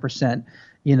out 100%.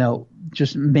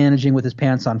 Just managing with his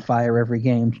pants on fire every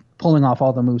game, pulling off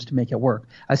all the moves to make it work.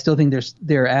 I still think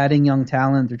they're adding young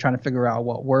talent. They're trying to figure out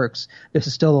what works. This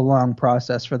is still a long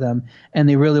process for them, and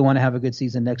they really want to have a good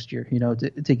season next year,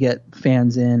 to get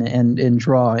fans in and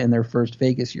draw in their first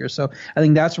Vegas year. So I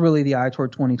think that's really the eye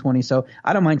toward 2020. So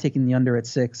I don't mind taking the under at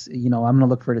 6. I'm going to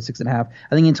look for it at 6.5.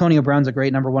 I think Antonio Brown's a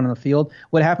great number 1 on the field.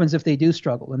 What happens if they do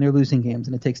struggle and they're losing games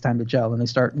and it takes time to gel and they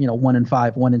start,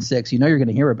 1-5, 1-6? You're going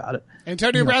to hear about it.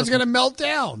 Antonio Brown's going to melt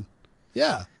down.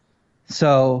 Yeah.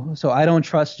 So I don't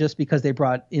trust just because they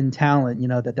brought in talent,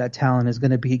 that talent is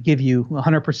going to give you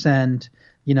 100%,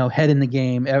 head in the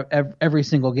game every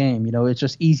single game. It's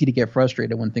just easy to get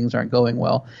frustrated when things aren't going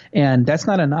well. And that's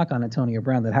not a knock on Antonio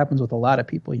Brown. That happens with a lot of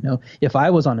people. If I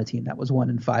was on a team that was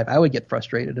 1-5, I would get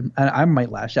frustrated and I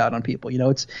might lash out on people.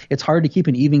 It's hard to keep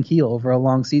an even keel over a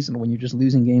long season when you're just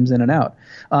losing games in and out.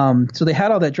 So they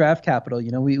had all that draft capital.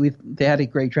 They had a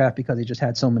great draft because they just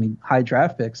had so many high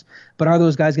draft picks. But are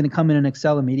those guys going to come in and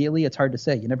excel immediately? It's hard to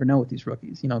say. You never know with these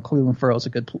rookies. Cleveland Ferrell's a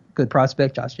good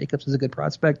prospect. Josh Jacobs is a good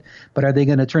prospect. But are they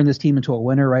going to turn this team into a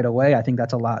winner right away? I think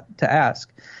that's a lot to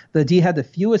ask. The D had the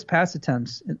fewest pass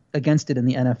attempts against it in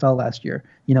the NFL last year.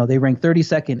 They ranked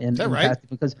 32nd in right?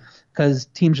 passing because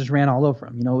teams just ran all over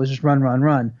them. It was just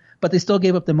run. But they still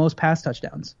gave up the most pass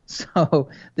touchdowns. So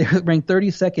they ranked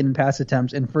 32nd in pass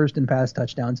attempts and first in pass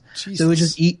touchdowns. Jesus. So it was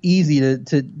just easy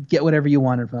to get whatever you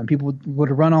wanted from them. People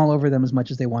would run all over them as much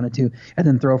as they wanted to and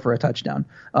then throw for a touchdown.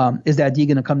 Is that D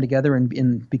going to come together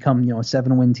and become a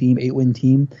 7-win team, 8-win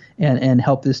team and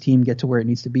help this team get to where it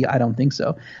needs to be? I don't think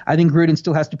so. I think Gruden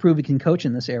still has to prove he can coach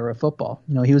in this era of football.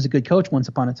 He was a good coach once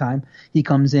upon a time. He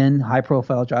comes in,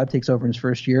 high-profile job, takes over in his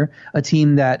first year, a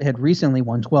team that had recently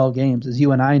won 12 games, as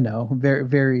you and I know. very,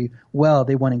 very well.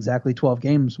 They won exactly 12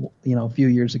 games, a few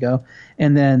years ago,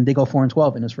 and then they go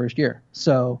 4-12 in his first year.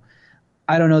 So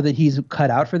I don't know that he's cut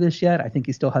out for this yet. I think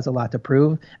he still has a lot to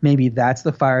prove. Maybe that's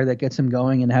the fire that gets him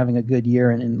going and having a good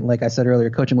year. And like I said earlier,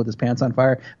 coaching with his pants on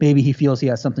fire. Maybe he feels he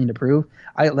has something to prove.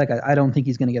 I don't think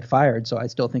he's going to get fired, so I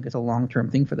still think it's a long-term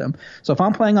thing for them. So if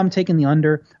I'm playing, I'm taking the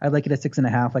under. I like it at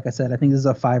 6.5. Like I said, I think this is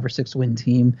a 5 or 6 win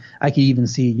team. I could even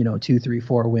see 2, 3,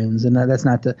 4 wins, and that's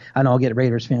not the. I know I'll get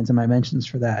Raiders fans in my mentions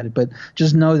for that, but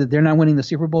just know that they're not winning the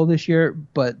Super Bowl this year.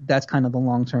 But that's kind of the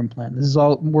long-term plan. This is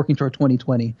all working toward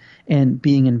 2020 and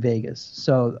being in Vegas.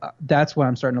 So that's why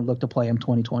I'm starting to look to play him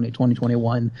 2020,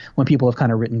 2021 when people have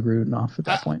kind of written Gruden off at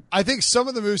that point. I think some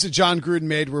of the moves that John Gruden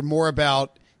made were more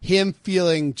about him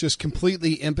feeling just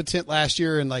completely impotent last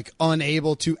year and like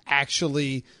unable to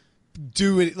actually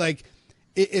do it. Like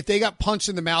if they got punched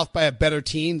in the mouth by a better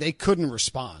team, they couldn't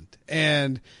respond.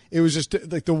 And it was just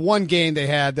like the one game they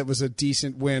had that was a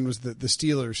decent win was the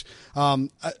Steelers.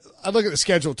 I look at the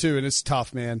schedule too, and it's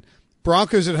tough, man.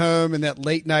 Broncos at home in that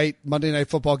late night Monday Night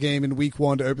Football game in week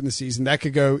 1 to open the season. That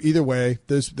could go either way.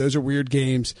 Those are weird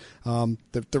games. The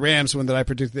Rams one that I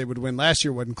predicted they would win last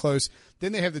year wasn't close.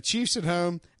 Then they have the Chiefs at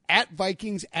home, at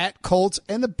Vikings, at Colts,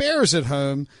 and the Bears at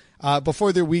home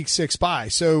before their week 6 bye.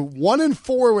 So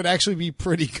 1-4 would actually be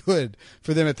pretty good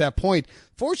for them at that point.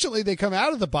 Fortunately, they come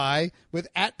out of the bye with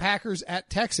at Packers, at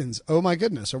Texans. Oh my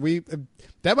goodness.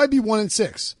 That might be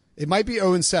 1-6. It might be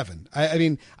 0-7. I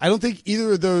mean, I don't think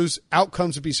either of those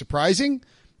outcomes would be surprising.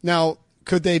 Now,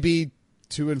 could they be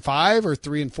 2-5 or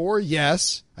 3-4?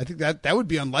 Yes. I think that would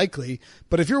be unlikely.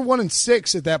 But if you're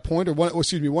 1-6 at that point, or 1-7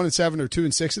 or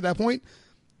 2-6 at that point,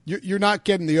 you're not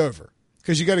getting the over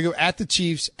because you got to go at the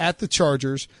Chiefs, at the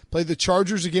Chargers, play the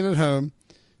Chargers again at home.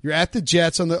 You're at the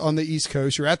Jets on the East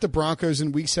Coast. You're at the Broncos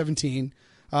in Week 17.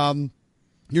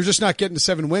 You're just not getting to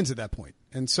 7 wins at that point.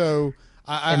 And so.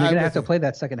 And they're going to have to play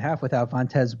that second half without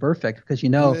Vontez Burfict because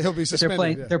he'll be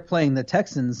suspended. They're playing the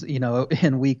Texans,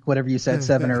 in week whatever you said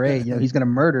 7 or 8. He's going to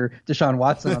murder Deshaun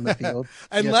Watson on the field.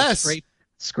 Unless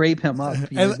scrape him up,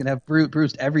 he's going to have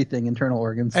bruised everything, internal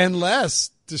organs.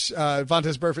 Unless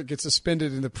Vontez Burfict gets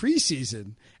suspended in the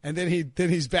preseason, and then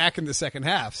he's back in the second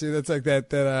half. See, that's like that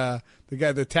the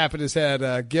guy that tapping his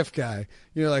head GIF guy.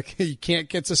 Like you can't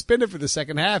get suspended for the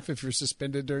second half if you're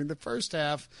suspended during the first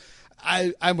half.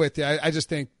 I'm with you. I just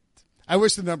think I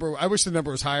wish the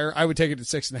number was higher. I would take it at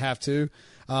 6.5 too.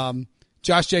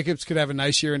 Josh Jacobs could have a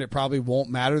nice year and it probably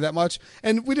won't matter that much.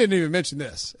 And we didn't even mention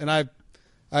this. And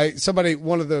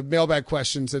one of the mailbag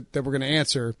questions that we're going to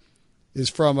answer is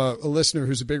from a listener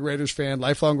who's a big Raiders fan,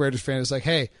 lifelong Raiders fan. Is like,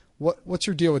 hey, what's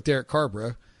your deal with Derek Carr,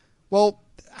 bro? Well,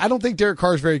 I don't think Derek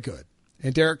Carr is very good.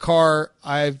 And Derek Carr,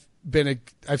 I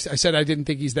said I didn't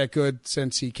think he's that good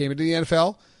since he came into the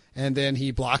NFL. And then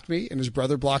he blocked me, and his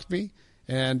brother blocked me,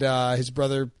 and his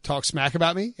brother talked smack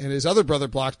about me, and his other brother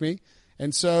blocked me.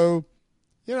 And so,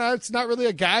 it's not really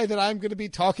a guy that I'm going to be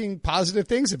talking positive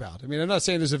things about. I mean, I'm not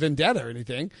saying there's a vendetta or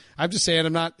anything. I'm just saying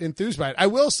I'm not enthused by it. I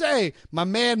will say my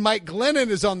man Mike Glennon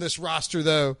is on this roster,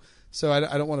 though, so I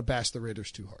don't want to bash the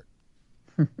Raiders too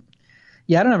hard.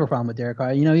 Yeah, I don't have a problem with Derek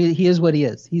Carr. He is what he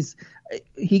is.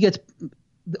 He gets –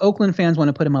 the Oakland fans want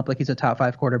to put him up like he's a top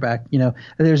 5 quarterback.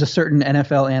 There's a certain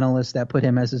NFL analyst that put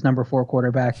him as his number 4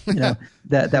 quarterback,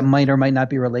 that might or might not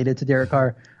be related to Derek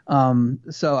Carr.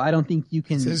 So I don't think you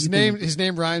can. So his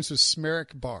name rhymes with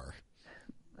Smerek Bar.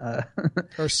 I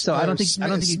don't think you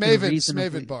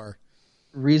can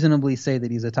reasonably say that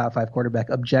he's a top 5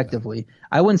 quarterback objectively.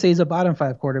 I wouldn't say he's a bottom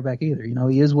 5 quarterback either.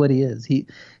 He is what he is.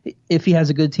 If he has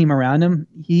a good team around him,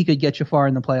 he could get you far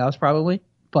in the playoffs probably,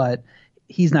 but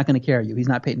he's not going to carry you. He's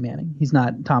not Peyton Manning. He's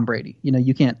not Tom Brady.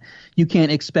 You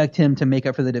can't expect him to make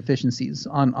up for the deficiencies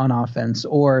on offense,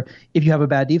 or if you have a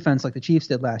bad defense like the Chiefs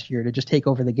did last year, to just take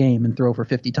over the game and throw for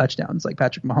 50 touchdowns like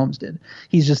Patrick Mahomes did.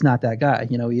 He's just not that guy.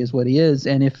 He is what he is.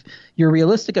 And if you're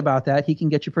realistic about that, he can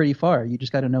get you pretty far. You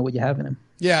just got to know what you have in him.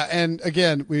 Yeah. And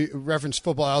again, we referenced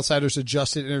Football Outsiders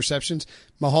adjusted interceptions.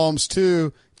 Mahomes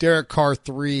 2, Derek Carr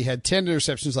 3, had 10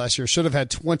 interceptions last year, should have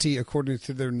had 20 according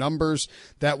to their numbers.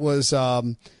 That was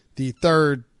the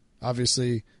third,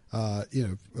 obviously, a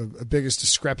biggest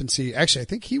discrepancy. Actually, I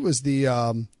think he was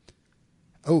the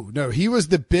he was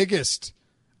the biggest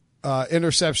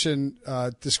interception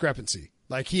discrepancy.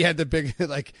 Like he had the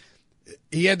biggest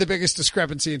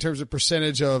discrepancy in terms of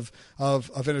percentage of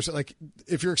interception. Like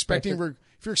if you're expecting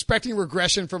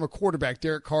regression from a quarterback,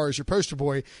 Derek Carr is your poster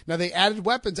boy. Now they added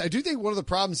weapons. I do think one of the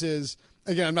problems is,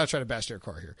 again, I'm not trying to bash Derek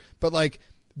Carr here, but like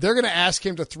they're going to ask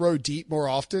him to throw deep more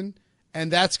often. And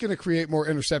that's going to create more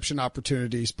interception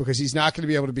opportunities because he's not going to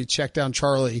be able to be check down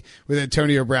Charlie with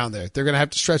Antonio Brown there. They're going to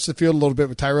have to stretch the field a little bit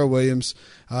with Tyrell Williams,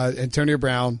 Antonio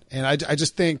Brown. And I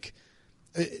just think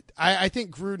I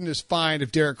think Gruden is fine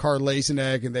if Derek Carr lays an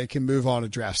egg and they can move on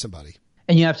and draft somebody.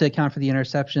 And you have to account for the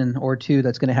interception or two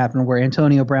that's going to happen where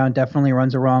Antonio Brown definitely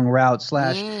runs a wrong route /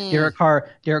 Derek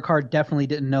Carr definitely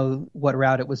didn't know what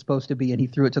route it was supposed to be and he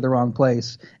threw it to the wrong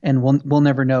place. And we'll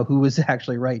never know who was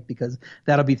actually right because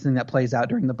that'll be the thing that plays out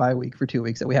during the bye week for 2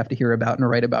 weeks that we have to hear about and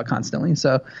write about constantly.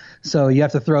 So you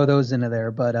have to throw those into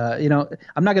there. But,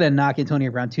 I'm not going to knock Antonio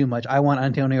Brown too much. I want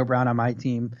Antonio Brown on my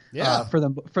team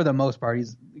for the most part.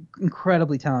 He's an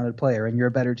incredibly talented player and you're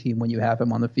a better team when you have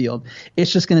him on the field.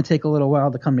 It's just going to take a little while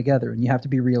to come together, and you have to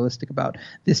be realistic about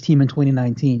this team in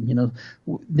 2019.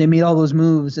 They made all those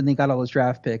moves and they got all those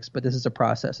draft picks, but this is a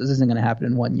process. This isn't going to happen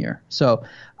in 1 year. So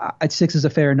 6 is a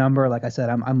fair number. Like I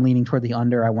said, I'm leaning toward the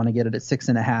under. I want to get it at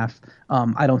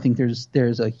 6.5. I don't think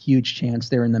there's a huge chance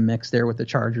they're in the mix there with the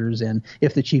Chargers, and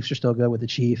if the Chiefs are still good with the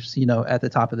Chiefs, at the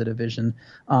top of the division,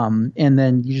 and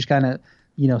then you just kind of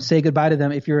say goodbye to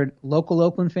them. If you're a local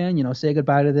Oakland fan, say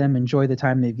goodbye to them, enjoy the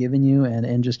time they've given you,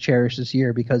 and just cherish this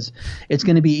year because it's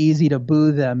going to be easy to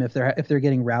boo them if they're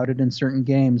getting routed in certain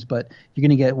games. But you're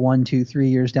going to get 1, 2, 3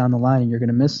 years down the line, and you're going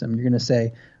to miss them. You're going to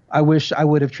say, I wish I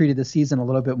would have treated the season a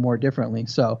little bit more differently.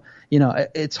 So,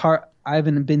 it's hard. I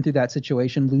haven't been through that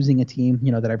situation, losing a team,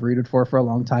 that I've rooted for a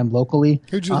long time locally.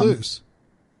 Who'd you lose?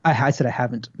 I said I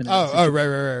haven't been.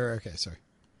 Right. Okay, sorry.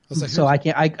 So I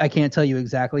can't tell you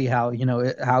exactly how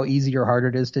how easy or hard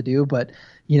it is to do, but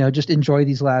just enjoy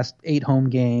these last 8 home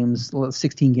games,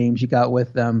 16 games you got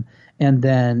with them, and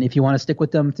then if you want to stick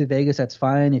with them to Vegas, that's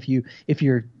fine. If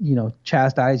you're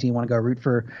chastised, you want to go root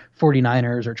for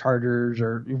 49ers or Chargers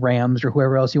or Rams or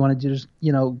whoever else you want to do, just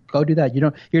go do that.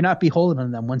 You're not beholden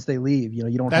on them once they leave.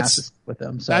 You don't have to stick with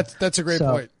them. So that's a great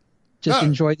point. Just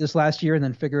enjoy this last year and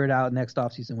then figure it out next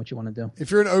offseason what you want to do. If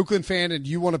you're an Oakland fan and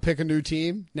you want to pick a new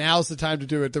team, now's the time to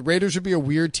do it. The Raiders would be a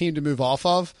weird team to move off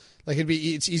of. Like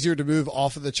it's easier to move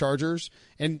off of the Chargers,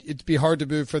 and it'd be hard to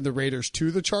move from the Raiders to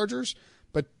the Chargers.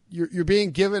 But you're being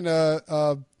given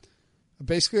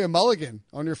basically a mulligan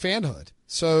on your fanhood.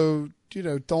 So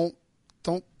don't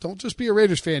just be a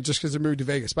Raiders fan just because they're moving to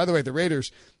Vegas. By the way, the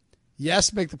Raiders.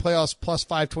 Yes, make the playoffs plus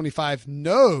 525.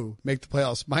 No, make the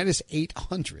playoffs minus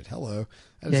 800. Hello.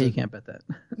 You can't bet that.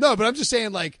 No, but I'm just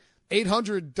saying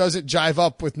 800 doesn't jive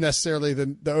up with necessarily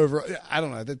the over. I don't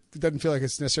know. That doesn't feel like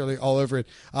it's necessarily all over it.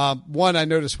 One I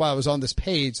noticed while I was on this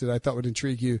page that I thought would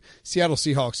intrigue you. Seattle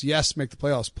Seahawks, yes, make the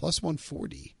playoffs plus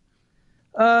 140.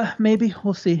 Maybe.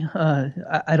 We'll see.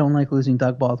 I don't like losing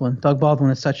Doug Baldwin. Doug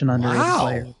Baldwin is such an underrated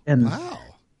player.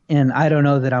 And I don't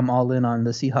know that I'm all in on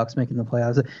the Seahawks making the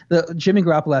playoffs. Jimmy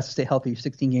Garoppolo has to stay healthy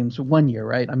 16 games 1 year,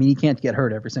 right? I mean, he can't get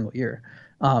hurt every single year.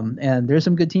 And there's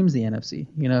some good teams in the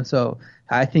NFC, so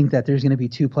I think that there's going to be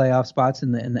 2 playoff spots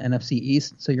in the NFC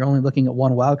East. So you're only looking at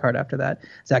 1 wild card after that.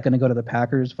 Is that going to go to the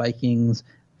Packers, Vikings,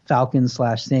 Falcons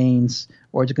 / Saints,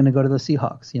 or is it going to go to the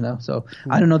Seahawks? So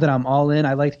I don't know that I'm all in.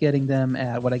 I liked getting them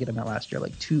at what I get them at last year,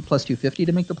 like 2 plus 250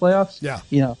 to make the playoffs.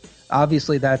 Yeah.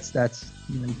 Obviously that's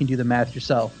you can do the math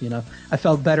yourself. I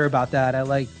felt better about that. I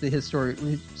like the history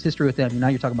with them. Now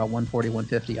you're talking about 140,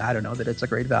 150. I don't know that it's a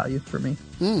great value for me.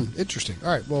 Interesting. All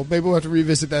right. Well, maybe we'll have to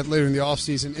revisit that later in the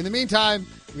offseason. In the meantime,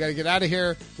 we got to get out of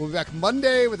here. We'll be back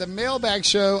Monday with a mailbag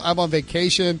show. I'm on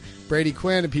vacation. Brady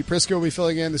Quinn and Pete Prisco will be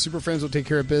filling in. The Super Friends will take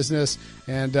care of business,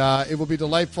 and it will be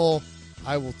delightful.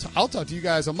 I'll talk to you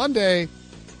guys on Monday,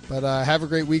 but have a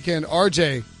great weekend.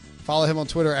 RJ, follow him on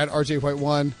Twitter at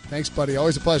RJWhite1. Thanks, buddy.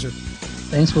 Always a pleasure.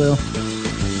 Thanks, Will.